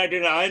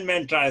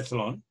Ironman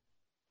triathlon.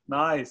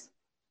 Nice.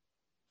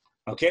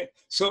 Okay.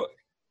 So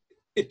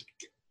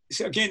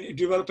again, you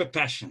develop a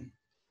passion.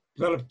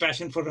 Develop a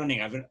passion for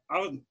running. I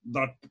was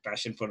not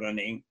passion for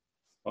running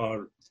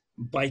or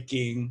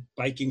biking.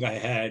 Biking I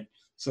had.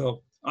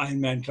 So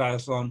Ironman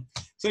triathlon.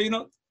 So,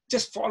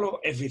 just follow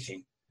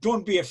everything.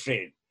 Don't be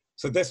afraid.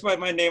 So that's why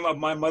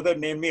my mother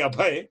named me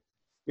Abhay,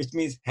 which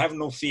means have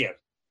no fear.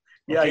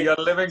 Yeah, you're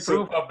living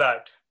proof of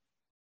that.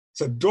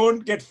 So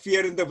don't get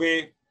fear in the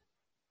way.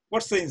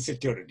 What's the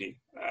insecurity?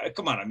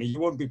 Come on, you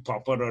won't be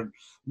popular or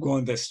go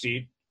on the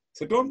street.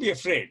 So don't be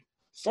afraid.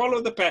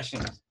 Follow the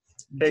passion.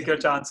 Take your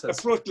chances.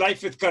 Approach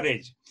life with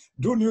courage.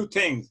 Do new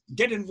things.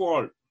 Get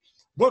involved.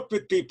 Work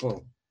with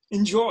people.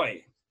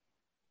 Enjoy.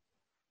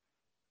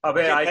 Abhay,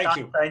 Okay, I thank can't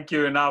you. thank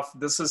you enough.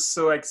 This is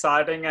so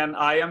exciting, and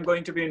I am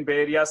going to be in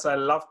Bay Area, so I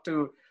love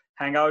to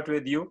hang out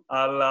with you.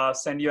 I'll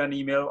send you an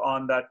email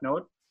on that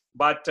note.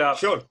 But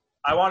Sure.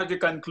 I wanted to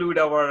conclude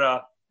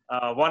our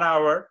 1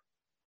 hour.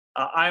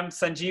 I'm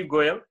Sanjiv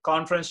Goyal,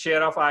 conference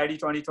chair of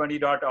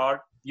IIT2020.org.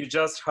 You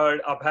just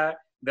heard Abhay.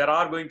 There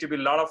are going to be a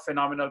lot of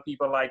phenomenal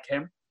people like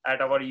him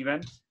at our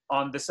event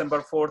on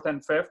December 4th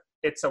and 5th.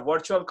 It's a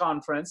virtual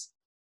conference.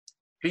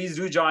 Please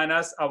do join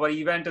us. Our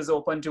event is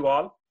open to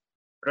all.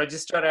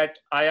 Register at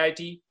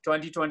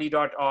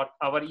IIT2020.org.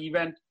 Our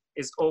event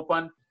is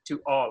open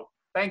to all.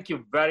 Thank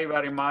you very,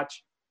 very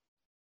much.